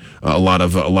be a lot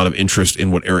of interest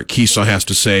in what Eric Keesaw has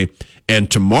to say.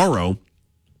 And tomorrow,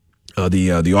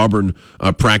 the Auburn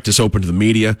practice open to the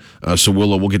media, so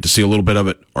we'll get to see a little bit of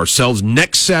it ourselves.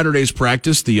 Next Saturday's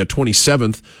practice, the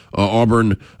 27th,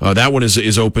 Auburn, that one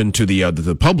is open to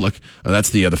the public. That's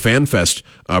the Fan Fest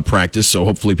practice, so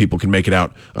hopefully people can make it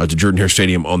out to Jordan-Hare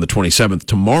Stadium on the 27th.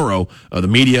 Tomorrow, the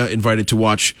media invited to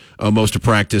watch most of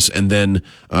practice, and then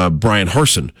Brian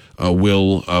Harsin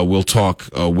will talk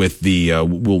with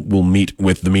we'll meet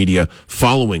with the media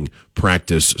following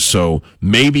practice. So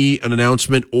maybe an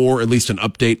announcement or at least an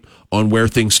update on where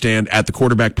things stand at the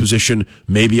quarterback position,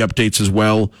 maybe updates as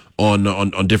well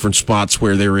on different spots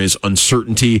where there is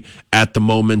uncertainty at the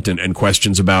moment and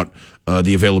questions about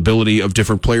the availability of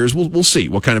different players. We'll see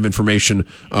what kind of information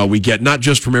we get, not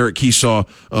just from Eric Keesaw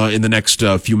in the next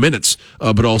few minutes,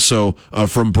 but also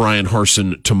from Brian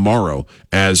Harsin tomorrow,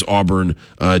 as Auburn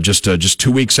just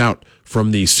 2 weeks out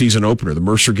from the season opener, the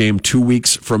Mercer game, 2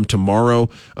 weeks from tomorrow.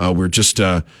 We're just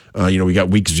we got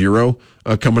week 0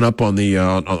 coming up on the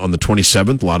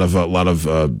 27th. A lot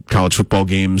of college football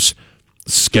games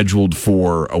scheduled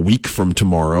for a week from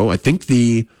tomorrow. I think is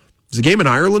the game in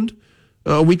Ireland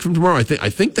a week from tomorrow. I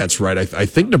think that's right. I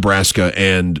think Nebraska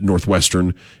and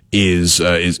Northwestern is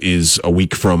a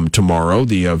week from tomorrow.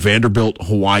 The Vanderbilt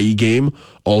Hawaii game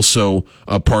also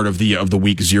a part of the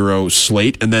week 0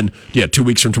 slate, and then 2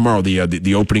 weeks from tomorrow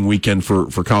the opening weekend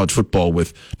for college football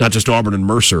with not just Auburn and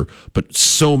Mercer, but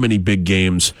so many big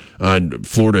games.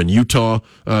 Florida and Utah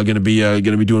going to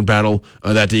be doing battle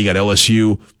that day. You got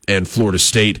LSU and Florida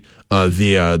State.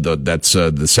 That's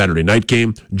the Saturday night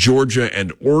game. Georgia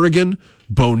and Oregon.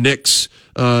 Bo Nix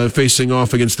facing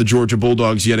off against the Georgia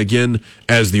Bulldogs yet again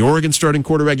as the Oregon starting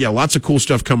quarterback. Yeah, lots of cool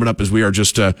stuff coming up as we are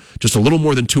just a little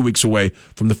more than 2 weeks away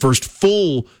from the first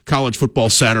full college football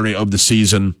Saturday of the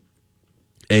season.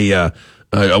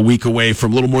 A week away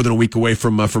from, a little more than a week away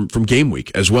from game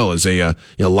week, as well as a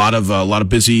lot of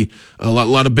busy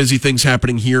things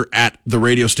happening here at the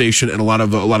radio station, and a lot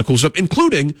of cool stuff,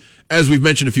 including, as we've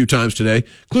mentioned a few times today,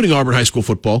 including Auburn High School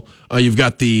football. You've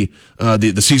got the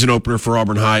season opener for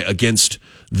Auburn High against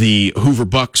the Hoover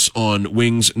Bucks on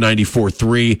Wings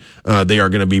 94.3. They are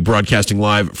going to be broadcasting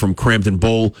live from Cramton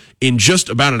Bowl in just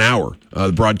about an hour.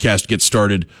 The broadcast gets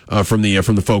started from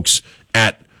the folks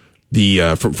at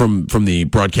from the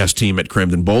broadcast team at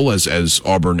Cramton Bowl as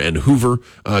Auburn and Hoover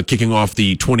kicking off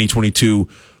the 2022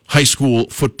 high school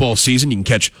football season. You can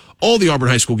catch all the Auburn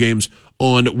high school games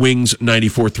on Wings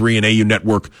 94.3 and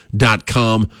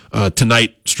AUNetwork.com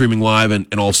tonight, streaming live and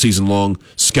all season long.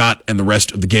 Scott and the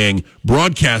rest of the gang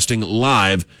broadcasting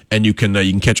live, and you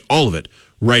can catch all of it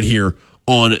right here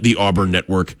on the Auburn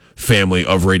Network family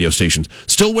of radio stations.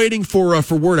 Still waiting for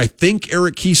word. I think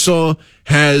Eric Keesaw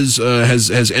has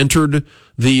entered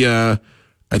the.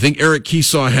 I think Eric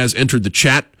Keesaw has entered the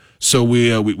chat. So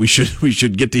we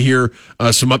should get to hear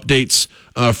some updates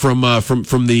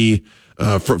from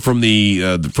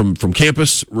from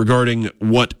campus regarding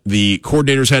what the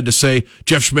coordinators had to say.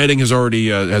 Jeff Schmedding has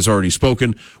already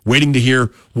spoken. Waiting to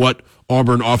hear what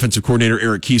Auburn offensive coordinator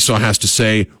Eric Keesaw has to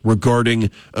say regarding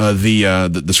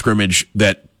the scrimmage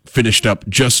that finished up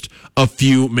just a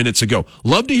few minutes ago.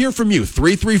 Love to hear from you.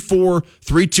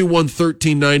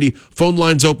 334-321-1390. Phone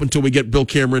lines open until we get Bill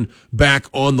Cameron back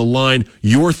on the line.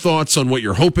 Your thoughts on what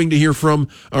you're hoping to hear from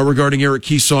regarding Eric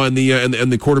Keesaw and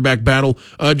the quarterback battle.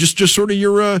 Just sort of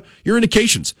your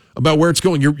indications about where it's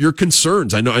going. Your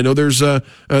concerns. I know there's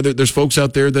folks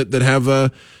out there that have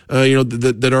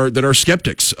that are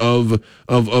skeptics of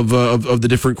the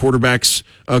different quarterbacks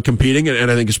competing,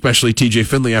 and I think especially TJ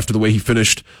Finley after the way he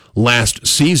finished last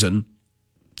season.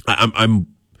 I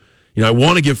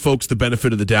want to give folks the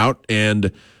benefit of the doubt,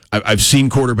 and I've seen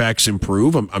quarterbacks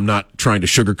improve. I'm not trying to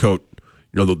sugarcoat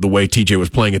the way TJ was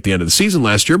playing at the end of the season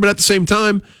last year, but at the same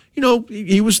time,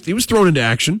 he was thrown into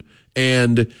action,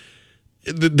 and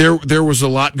there was a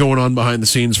lot going on behind the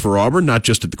scenes for Auburn, not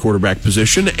just at the quarterback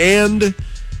position, and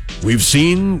we've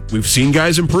seen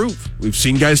guys improve. We've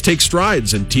seen guys take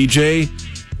strides, and TJ,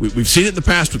 we've seen it in the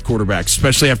past with quarterbacks,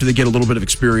 especially after they get a little bit of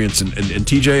experience, and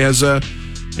TJ has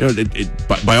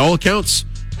by all accounts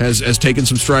has taken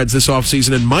some strides this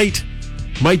offseason and might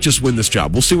just win this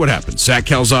job. We'll see what happens. Zach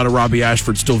Calzada, Robbie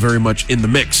Ashford still very much in the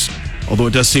mix, although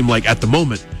it does seem like at the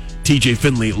moment TJ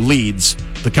Finley leads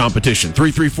the competition.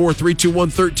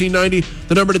 334-321-1390,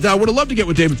 the number to dial. Would have loved to get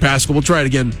with David Pascal. We'll try it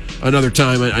again another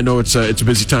time. I know it's a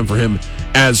busy time for him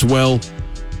as well.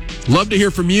 Love to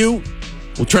hear from you.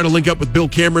 We'll try to link up with Bill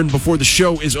Cameron before the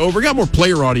show is over. We got more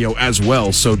player audio as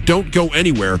well, so don't go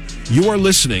anywhere. You are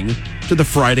listening to the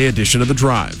Friday edition of The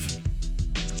Drive.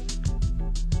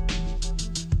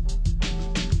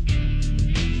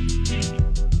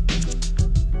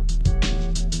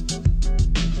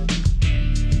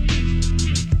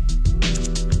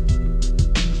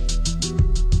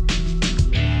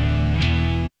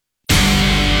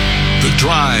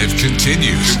 Drive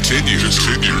continues. The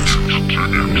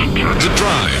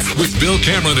Drive with Bill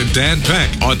Cameron and Dan Peck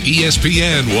on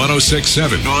ESPN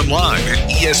 106.7. Online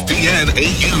at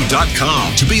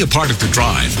ESPNAU.com. To be a part of The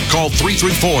Drive, call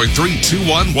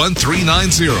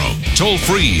 334-321-1390. Toll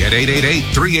free at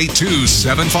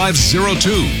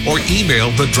 888-382-7502 or email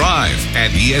The Drive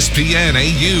at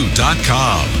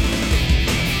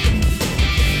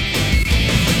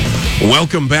ESPNAU.com.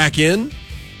 Welcome back in.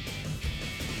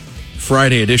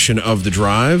 Friday edition of The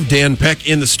Drive. Dan Peck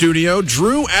in the studio.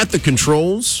 Drew at the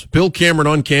controls. Bill Cameron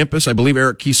on campus. I believe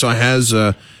Eric Keesaw has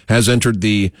entered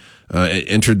the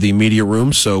media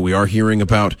room. So we are hearing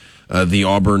about the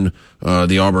Auburn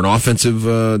offensive,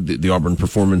 the Auburn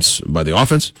performance by the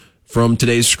offense from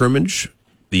today's scrimmage.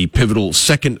 The pivotal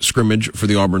second scrimmage for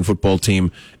the Auburn football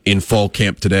team in fall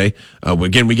camp today.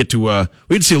 Again, we get to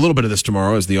see a little bit of this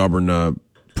tomorrow as the Auburn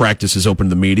practice is open to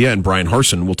the media, and Brian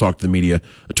Harsin will talk to the media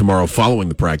tomorrow following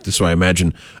the practice. So I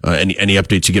imagine any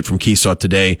updates you get from Keesaw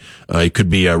today, it could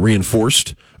be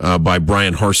reinforced by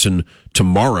Brian Harsin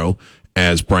tomorrow,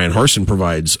 as Brian Harsin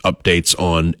provides updates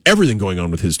on everything going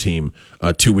on with his team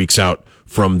 2 weeks out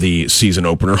from the season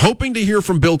opener. Hoping to hear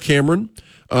from Bill Cameron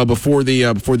before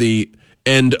the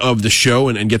end of the show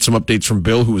and get some updates from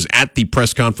Bill, who was at the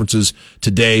press conferences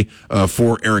today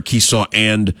for Eric Keesaw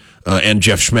and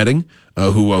Jeff Schmedding.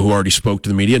 Who already spoke to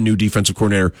the media, new defensive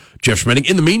coordinator Jeff Schmedding.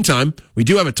 In the meantime, we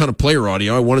do have a ton of player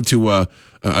audio. I wanted to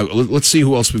let's see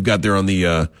who else we've got there on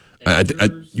the.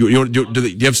 Do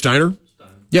you have Steiner?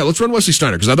 Yeah, let's run Wesley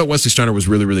Steiner, because I thought Wesley Steiner was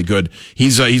really, really good.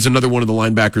 He's another one of the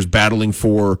linebackers battling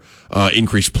for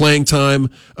increased playing time.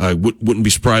 Wouldn't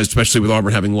be surprised, especially with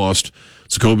Auburn having lost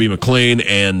Jacoby McClain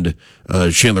and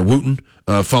Chandler Wooten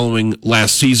following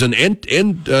last season, and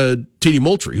T.D.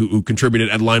 Moultrie, who contributed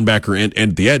at linebacker and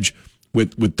at the edge.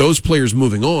 With those players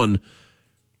moving on,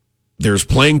 there's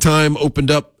playing time opened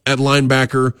up at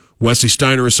linebacker. Wesley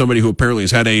Steiner is somebody who apparently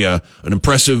has had an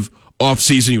impressive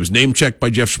offseason. He was name checked by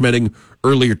Jeff Schmedding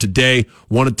earlier today.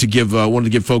 Wanted to give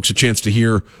folks a chance to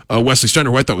hear Wesley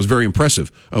Steiner, who I thought was very impressive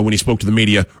when he spoke to the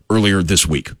media earlier this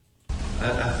week.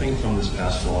 I think from this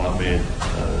past fall, I've made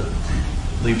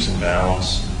leaps and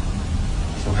bounds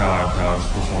from how I've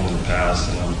performed in the past,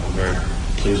 and I'm very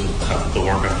pleased with the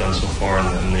work I've done so far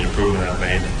and the improvement I've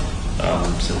made.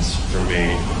 Since for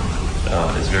me,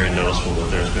 it's very noticeable that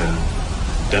there's been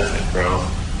definite growth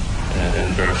and in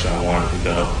the direction I want to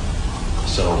go.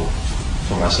 So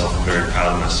for myself, I'm very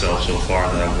proud of myself so far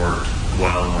that I've worked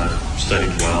well and I've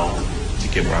studied well to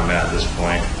get where I'm at this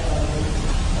point.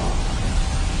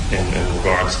 In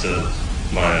regards to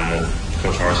my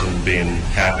Coach Harsin being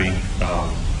happy,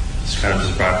 it's kind of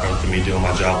just a byproduct of me doing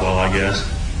my job well, I guess.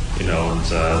 And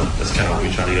that's kind of what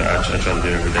we try to do. I try to do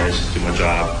every day, is just do my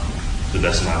job to the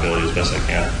best of my ability as best I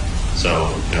can. So,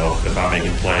 if I'm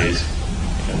making plays,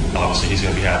 and obviously he's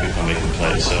going to be happy if I'm making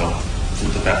plays. So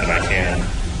the fact that I can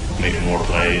make more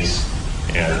plays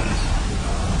and,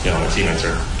 my teammates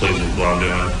are pleased with what I'm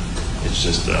doing, it's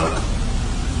just all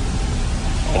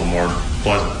the more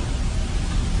pleasant.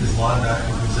 His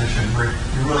linebacker position, where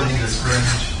you really need a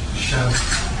scrimmage to show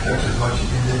coaches what you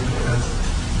can do because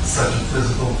it's such a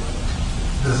physical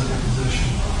position.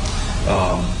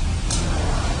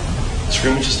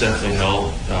 Scrimmages definitely help.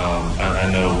 I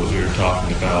know what we were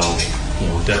talking about,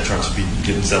 depth charts will be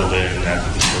getting settled in and after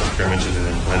this first scrimmage, and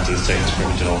then went to the second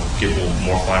scrimmage, it'll get a little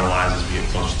more finalized as we get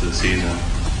closer to the season.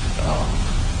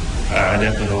 I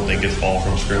definitely don't think it's all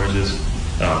from scrimmages.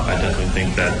 I definitely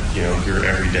think that, your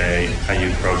everyday, how you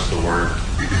approach the work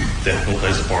definitely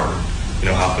plays a part in,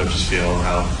 how coaches feel and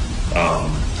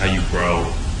how you grow.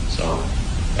 So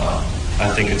I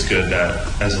think it's good that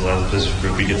as a position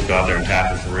group, we get to go out there and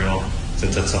tackle for real,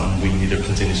 since that's something we need to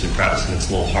continuously practice, and it's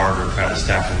a little harder to practice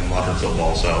tackling in modern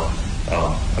football. So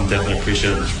I'm definitely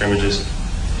appreciative of the scrimmages,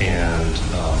 and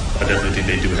I definitely think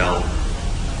they do help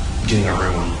getting our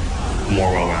room more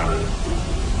well-rounded.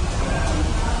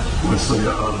 Obviously,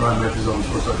 Brian Matthews on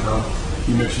sports.com.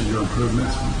 You mentioned your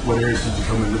improvements. What areas did you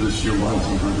come into this year wanting to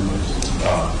improve the most?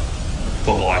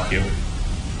 Football IQ,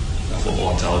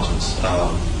 football intelligence,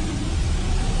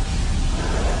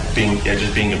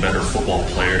 just being a better football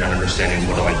player and understanding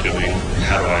what am I doing,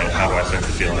 how do I affect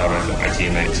the field, how do I affect my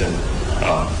teammates, and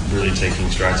really taking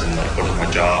strides in what is my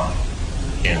job.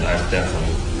 And I've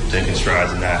definitely taken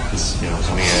strides in that because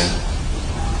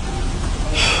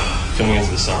coming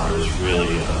into the summer is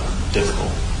really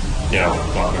difficult.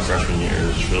 My freshman year it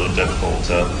was really difficult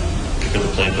to pick up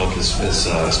the playbook as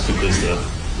quickly as the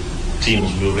team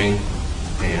was moving,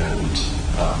 and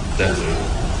definitely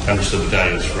understood the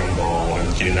value of spring ball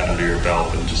and getting that under your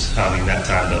belt and just having that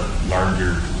time to learn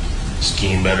your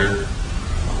scheme better.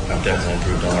 I've definitely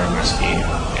improved on learning my scheme,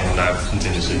 and I've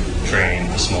continuously trained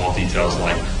the small details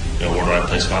like, where do I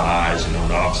place my eyes? And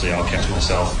obviously I'll catch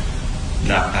myself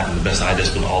not having the best eye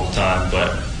discipline all the time,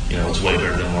 but it's way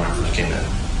better than when I first came in.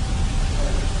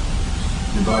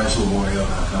 Your bias will more out.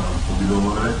 Will you go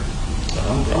over that?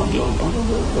 I'm doing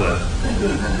good.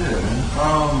 Good,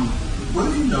 man. What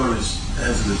have you noticed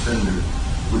as a defender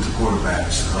with the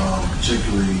quarterbacks,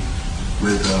 particularly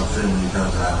with Finley,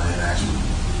 Gonzalez, and Ashby?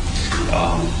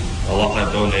 A lot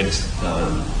like Bo Nix,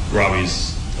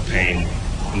 Robbie's a pain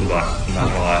in the butt. I'm not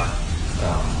gonna lie.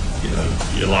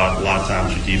 A lot of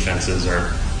times your defenses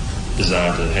are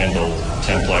designed to handle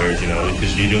 10 players,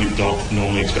 because you don't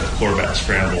normally expect a quarterback to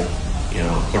scramble.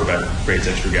 Quarterback creates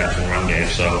extra gaps in the run game.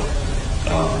 So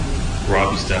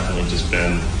Robbie's definitely just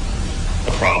been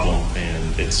a problem,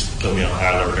 and it's put me on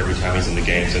high alert every time he's in the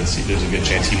game, since there's a good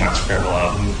chance he might scramble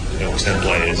out and extend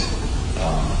plays.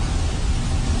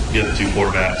 The other two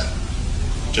quarterbacks,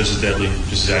 just as deadly,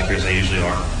 just as accurate as they usually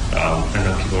are. I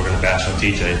know people are going to bash on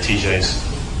TJ. TJ's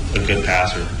a good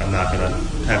passer. I'm not going to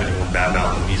have anyone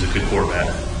badmouth him. He's a good quarterback.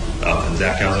 And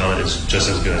Zach Calzada is just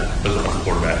as good as a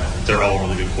quarterback. They're all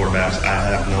really good quarterbacks. I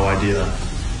have no idea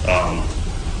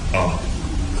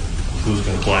who's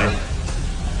going to play.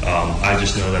 I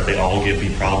just know that they all give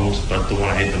me problems, but the one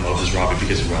I hate the most is Robbie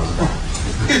because he runs the ball.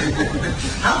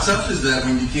 How tough is that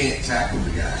when you can't tackle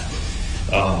the guy?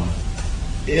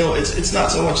 It's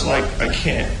not so much like I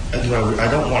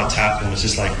don't want to tackle him. It's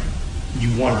just like you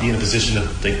want to be in a position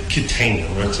to contain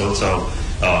him, right? So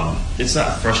it's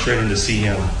not frustrating to see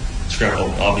him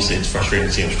scramble. Obviously, it's frustrating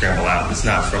to see him scramble out. It's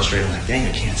not frustrating like, dang,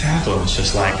 I can't tackle him. It's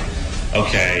just like,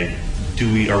 okay,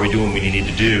 are we doing what we need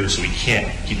to do so we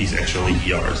can't get these extra league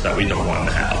yards that we don't want him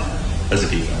to have as a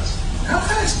defense? How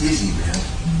fast is he, man?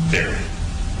 Very.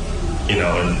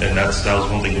 And that was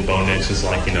one thing with Bo Nix is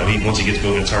like, once he gets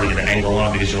moving, it's hard to get an angle on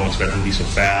him because you don't expect him to be so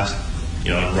fast.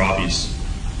 And Robbie's,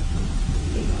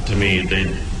 to me, they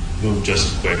move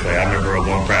just as quickly. I remember at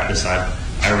one practice, I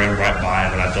ran right by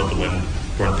him and I felt the wind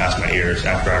run past my ears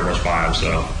after I rushed by him.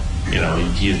 So,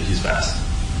 he's fast.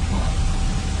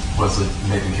 Wesley,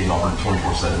 Nathan King, Auburn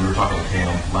 24/7. We were talking to Cam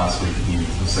last week, and he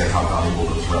was saying how valuable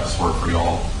those reps were for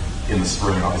y'all in the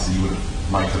spring. Obviously, you would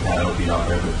have liked to have had OP out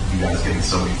there, but you guys getting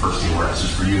so many first-team reps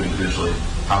just for you individually.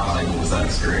 How valuable was that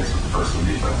experience with the first-team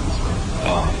defense in the spring?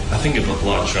 I think it built a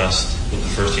lot of trust with the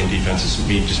first-team defense.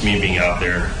 Just me being out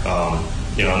there,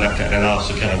 and I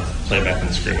also kind of play back in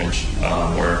the scrimmage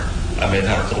where I may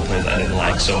have had a couple plays I didn't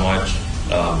like so much,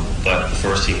 but the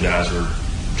first-team guys were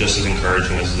just as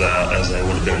encouraging as they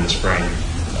would have been in the spring.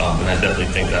 And I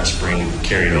definitely think that spring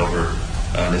carried over.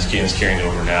 And this game is carrying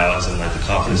over now, as in like the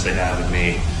confidence they have in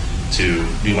me. to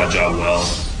do my job well.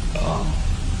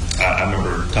 I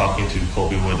remember talking to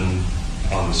Colby Wooden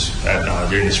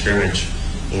during the scrimmage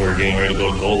when we were getting ready to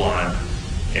go to goal line,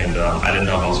 and I didn't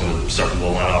know if I was going to start the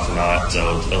goal line off or not. So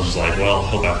I was just like, well,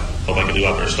 hope I can do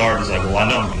out there start. He's like, well, I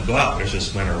know I'm going to go out there. It's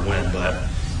just win or win. But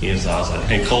I was like,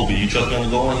 hey, Colby, you trust me on the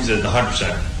goal line? He said,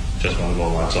 100% trust me on the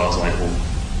goal line. So I was like, well,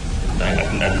 dang, I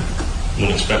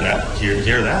wouldn't expect that.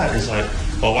 Hear that. It's like,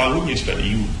 well, why wouldn't you expect it?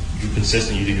 You're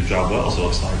consistent. You do your job well. So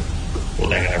it's like, well,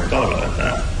 dang, I never thought about it like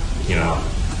that.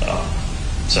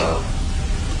 So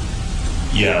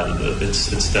yeah,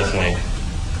 it's definitely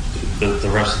the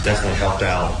refs definitely helped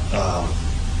out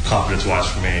confidence wise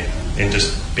for me, and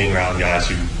just being around guys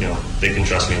who they can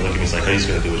trust me and look at me. It's like, oh, he's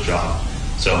going to do his job.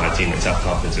 So my teammates have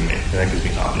confidence in me, and that gives me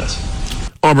confidence.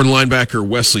 Auburn linebacker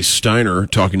Wesley Steiner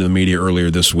talking to the media earlier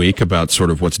this week about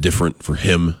sort of what's different for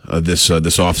him this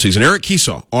offseason. Eric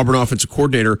Keesaw, Auburn offensive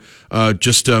coordinator,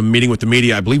 just meeting with the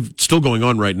media, I believe still going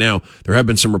on right now. There have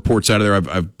been some reports out of there.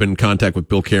 I've been in contact with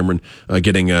Bill Cameron,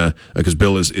 because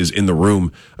Bill is in the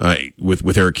room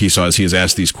with Eric Keesaw as he has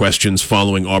asked these questions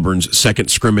following Auburn's second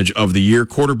scrimmage of the year.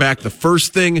 Quarterback, the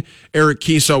first thing Eric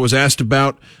Keesaw was asked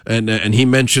about, and he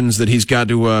mentions that he's got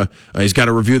to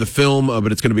review the film,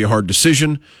 but it's going to be a hard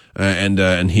decision.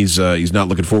 And he's not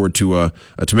looking forward to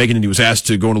making it. He was asked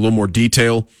to go into a little more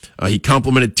detail. He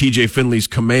complimented TJ Finley's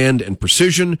command and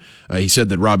precision. He said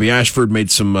that Robbie Ashford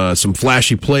made some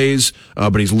flashy plays,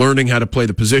 but he's learning how to play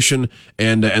the position.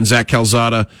 And Zach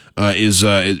Calzada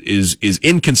is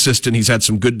inconsistent. He's had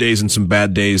some good days and some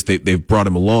bad days. They've brought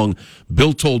him along.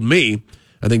 Bill told me,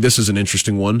 I think this is an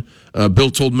interesting one.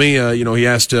 Bill told me,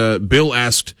 Bill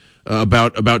asked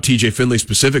about TJ Finley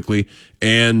specifically,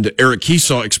 and Eric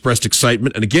Keesaw expressed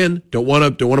excitement. And again, don't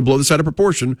want to blow this out of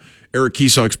proportion. Eric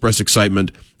Keesaw expressed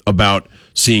excitement about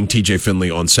seeing TJ Finley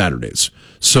on Saturdays.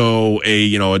 So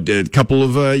a couple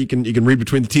of you can read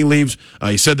between the tea leaves.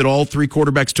 He said that all three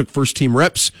quarterbacks took first team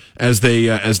reps as they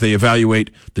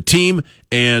evaluate the team,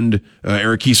 and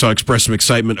Eric Keesaw expressed some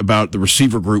excitement about the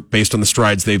receiver group based on the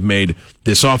strides they've made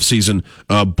this offseason.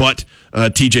 But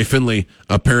TJ Finley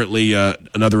apparently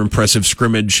another impressive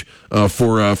scrimmage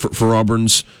for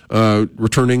Auburn's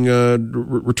returning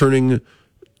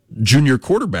junior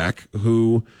quarterback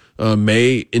who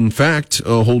may, in fact,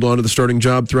 hold on to the starting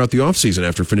job throughout the offseason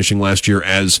after finishing last year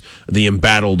as the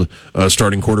embattled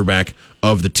starting quarterback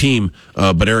of the team.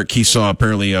 But Eric Keesaw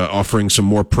apparently offering some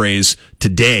more praise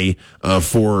today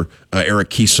for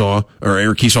Eric Keesaw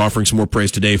offering some more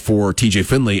praise today for TJ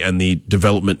Finley and the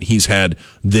development he's had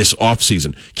this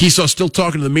offseason. Keesaw still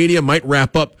talking to the media, might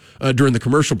wrap up during the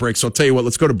commercial break. So I'll tell you what,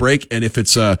 let's go to break, and if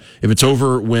it's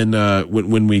over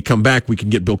when we come back, we can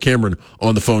get Bill Cameron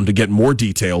on the phone to get more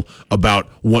detail about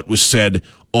what was said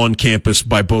on campus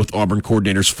by both Auburn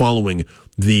coordinators following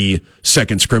the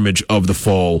second scrimmage of the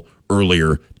fall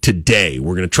earlier today.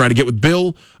 We're going to try to get with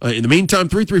Bill. In the meantime,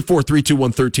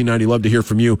 334-321-1390. Love to hear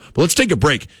from you. But let's take a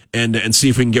break and see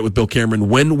if we can get with Bill Cameron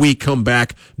when we come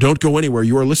back. Don't go anywhere.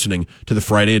 You are listening to the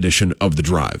Friday edition of The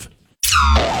Drive.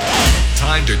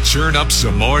 Time to churn up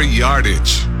some more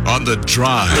yardage on The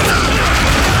Drive.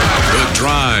 The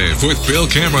Drive with Bill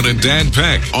Cameron and Dan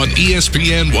Peck on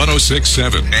ESPN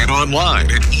 106.7 and online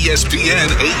at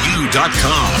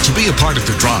ESPNAU.com. To be a part of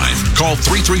The Drive, call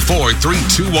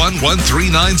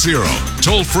 334-321-1390.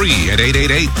 Toll free at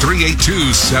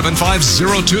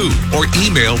 888-382-7502 or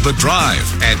email The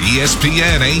Drive at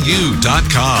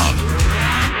ESPNAU.com.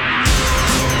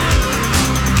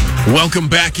 Welcome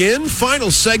back in.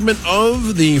 Final segment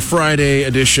of the Friday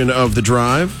edition of The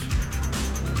Drive.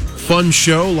 Fun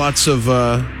show. Lots of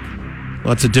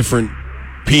different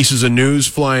pieces of news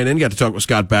flying in. Got to talk with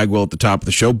Scott Bagwell at the top of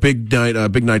the show. Big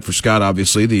night for Scott,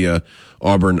 obviously. The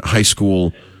Auburn High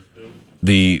School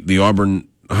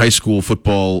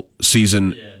football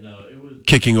season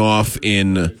kicking off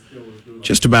in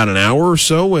just about an hour or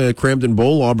so at Cramden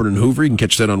Bowl, Auburn and Hoover. You can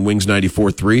catch that on Wings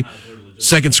 94.3.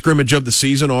 Second scrimmage of the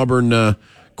season. Auburn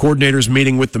coordinators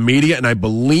meeting with the media, and I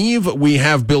believe we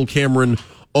have Bill Cameron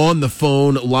on the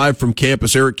phone live from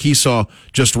campus. Eric Keesaw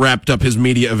just wrapped up his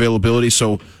media availability,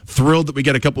 so thrilled that we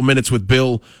get a couple minutes with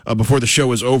Bill before the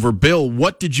show is over. Bill,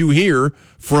 what did you hear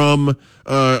from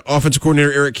offensive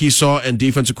coordinator Eric Keesaw and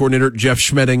defensive coordinator Jeff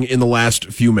Schmedding in the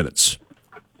last few minutes?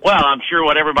 Well, I'm sure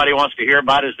what everybody wants to hear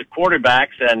about is the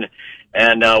quarterbacks, and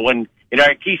when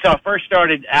Eric Keesaw first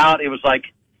started out, it was like,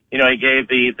 he gave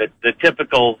the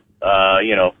typical,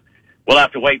 we'll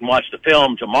have to wait and watch the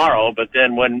film tomorrow. But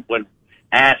then when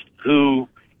asked how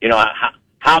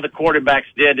the quarterbacks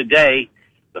did today,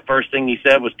 the first thing he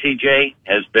said was TJ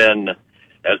has been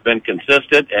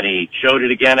consistent, and he showed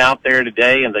it again out there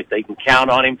today, and that they can count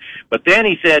on him. But then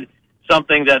he said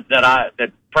something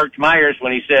that perked my ears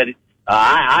when he said,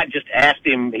 I just asked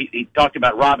him, he talked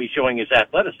about Robbie showing his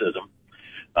athleticism,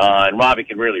 and Robbie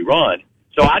can really run.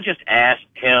 So I just asked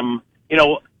him,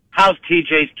 how's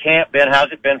TJ's camp been?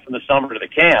 How's it been from the summer to the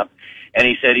camp? And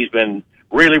he said he's been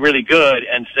really, really good,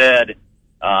 and said,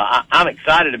 I'm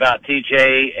excited about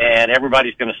TJ, and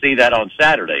everybody's going to see that on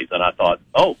Saturdays. And I thought,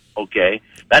 oh, okay.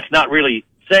 That's not really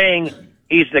saying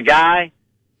he's the guy,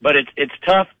 but it's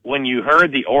tough when you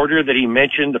heard the order that he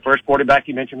mentioned. The first quarterback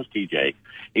he mentioned was TJ.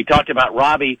 He talked about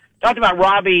Robbie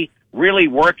really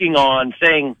working on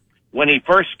saying when he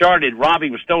first started,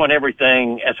 Robbie was throwing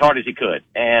everything as hard as he could,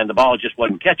 and the ball just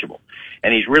wasn't catchable.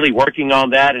 And he's really working on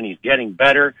that, and he's getting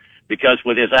better, because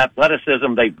with his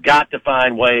athleticism, they've got to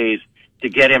find ways to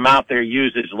get him out there,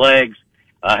 use his legs,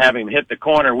 have him hit the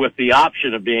corner with the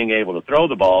option of being able to throw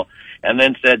the ball. And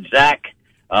then said Zach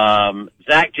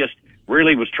just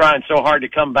really was trying so hard to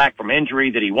come back from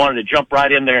injury that he wanted to jump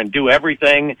right in there and do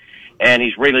everything, and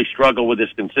he's really struggled with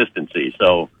his consistency.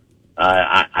 So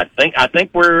I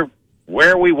think we're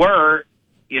where we were,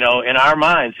 in our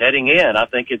minds heading in. I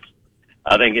think it's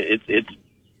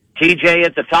TJ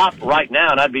at the top right now,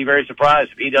 and I'd be very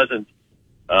surprised if he doesn't,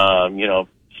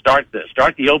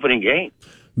 start the opening game.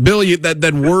 Bill,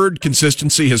 that word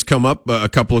consistency has come up a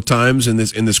couple of times in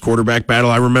this quarterback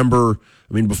battle. I remember,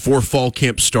 before fall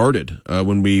camp started,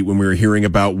 when we were hearing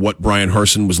about what Brian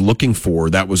Harsin was looking for,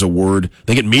 that was a word. I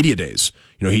think at media days,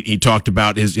 he talked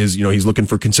about his he's looking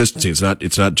for consistency.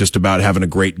 It's not just about having a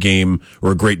great game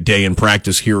or a great day in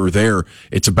practice here or there.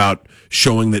 It's about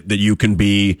showing that you can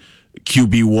be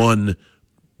QB1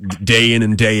 day in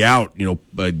and day out,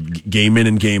 game in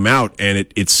and game out. And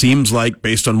it seems like,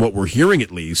 based on what we're hearing at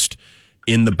least,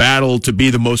 in the battle to be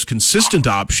the most consistent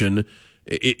option,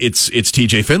 it's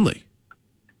TJ Finley.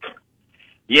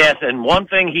 Yes, and one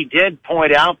thing he did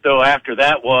point out, though, after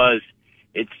that was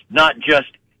it's not just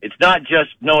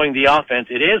knowing the offense.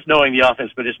 It is knowing the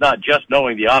offense, but it's not just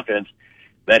knowing the offense,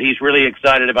 that he's really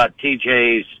excited about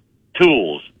TJ's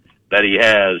tools that he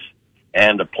has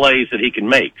and the plays that he can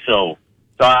make. So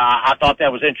I thought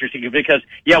that was interesting because,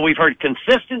 we've heard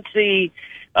consistency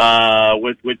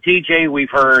with TJ. We've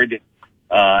heard,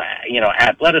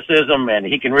 athleticism, and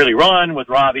he can really run with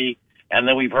Robbie. And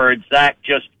then we've heard Zach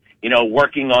just,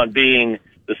 working on being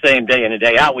the same day in and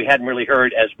day out. We hadn't really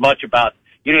heard as much about,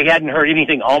 he hadn't heard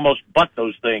anything almost but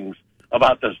those things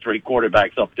about those three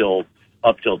quarterbacks up till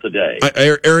today.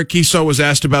 Eric Kiesau was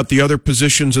asked about the other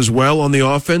positions as well on the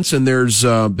offense, and there's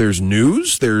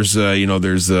news. There's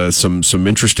some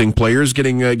interesting players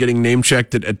getting name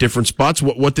checked at different spots.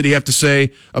 What did he have to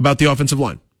say about the offensive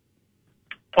line?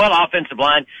 Well, offensive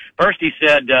line. First, he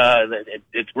said that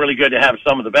it's really good to have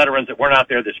some of the veterans that weren't out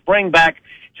there this spring back.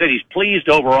 He said he's pleased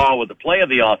overall with the play of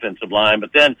the offensive line.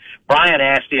 But then Brian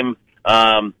asked him,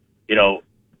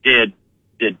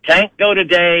 did Tank go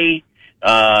today?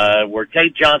 Were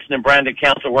Tate Johnson and Brandon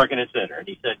Council working at center? And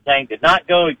he said Tank did not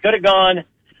go. He could have gone,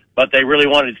 but they really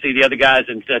wanted to see the other guys,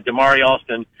 and said Damari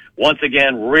Alston once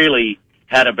again really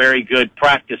had a very good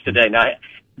practice today. Now,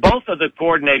 both of the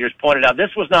coordinators pointed out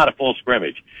this was not a full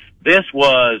scrimmage. This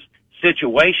was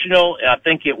situational. I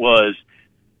think it was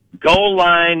goal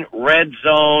line, red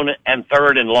zone, and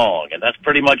third and long. And that's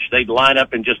pretty much they'd line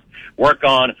up and just work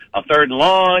on a third and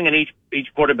long, and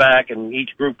each quarterback and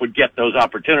each group would get those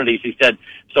opportunities. He said,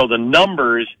 so the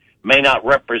numbers may not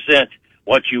represent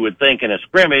what you would think in a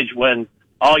scrimmage when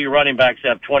all your running backs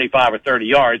have 25 or 30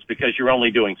 yards because you're only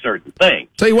doing certain things.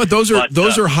 Tell you what, those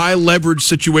are high leverage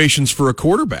situations for a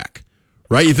quarterback,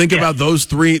 right? You think about those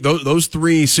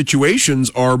three situations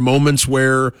are moments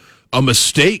where a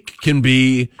mistake can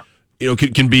be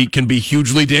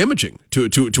hugely damaging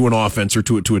to an offense or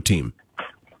to a team.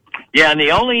 Yeah, and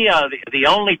the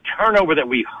only turnover that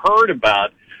we heard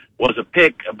about was a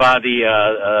pick by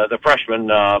the freshman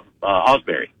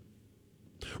Osbury.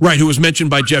 Right, who was mentioned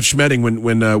by Jeff Schmedding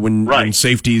when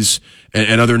safeties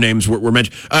and other names were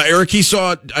mentioned. Eric, he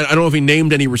saw, I don't know if he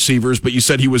named any receivers, but you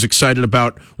said he was excited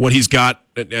about what he's got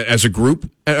as a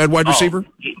group at wide receiver?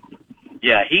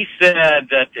 He said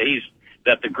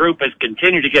that the group has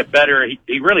continued to get better.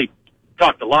 He really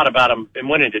talked a lot about them and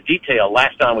went into detail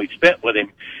last time we spent with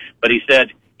him, but he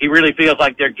said he really feels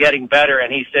like they're getting better,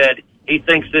 and he said he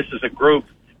thinks this is a group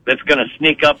that's going to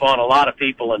sneak up on a lot of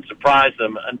people and surprise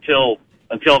them until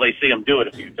they see them do it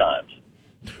a few times.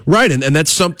 Right, and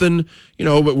that's something,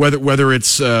 whether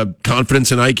it's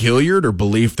confidence in Ike Hilliard or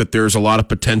belief that there's a lot of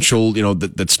potential,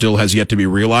 that still has yet to be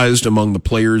realized among the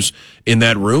players in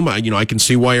that room. I can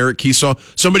see why Eric Kiesau,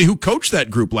 somebody who coached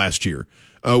that group last year,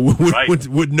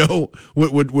 would know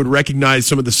would recognize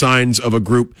some of the signs of a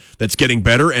group that's getting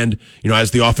better, and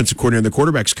as the offensive coordinator and the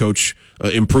quarterback's coach,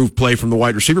 improved play from the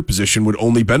wide receiver position would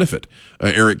only benefit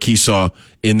Eric Keesaw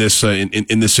in this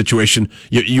in this situation.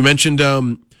 You mentioned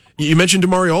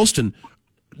Damari Alston.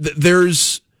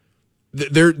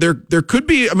 There could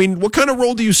be. I mean, what kind of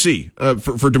role do you see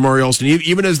for Damari Alston,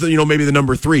 even as maybe the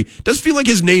number 3? It does feel like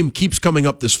his name keeps coming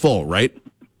up this fall, right?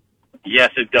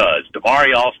 Yes, it does.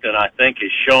 Damari Alston, I think,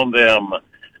 has shown them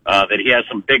that he has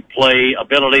some big play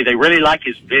ability. They really like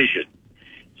his vision.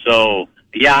 So,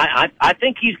 yeah, I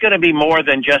think he's going to be more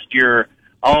than just your,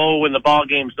 when the ball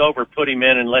game's over, put him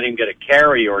in and let him get a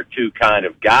carry or two kind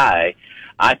of guy.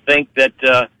 I think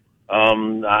that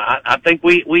I think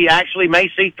we actually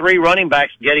may see 3 running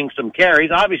backs getting some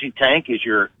carries. Obviously, Tank is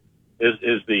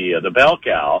the bell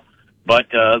cow, but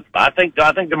I think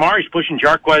Damari's pushing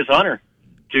Jarquez Hunter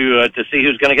to see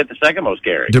who's going to get the second most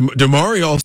carries. Damari Alston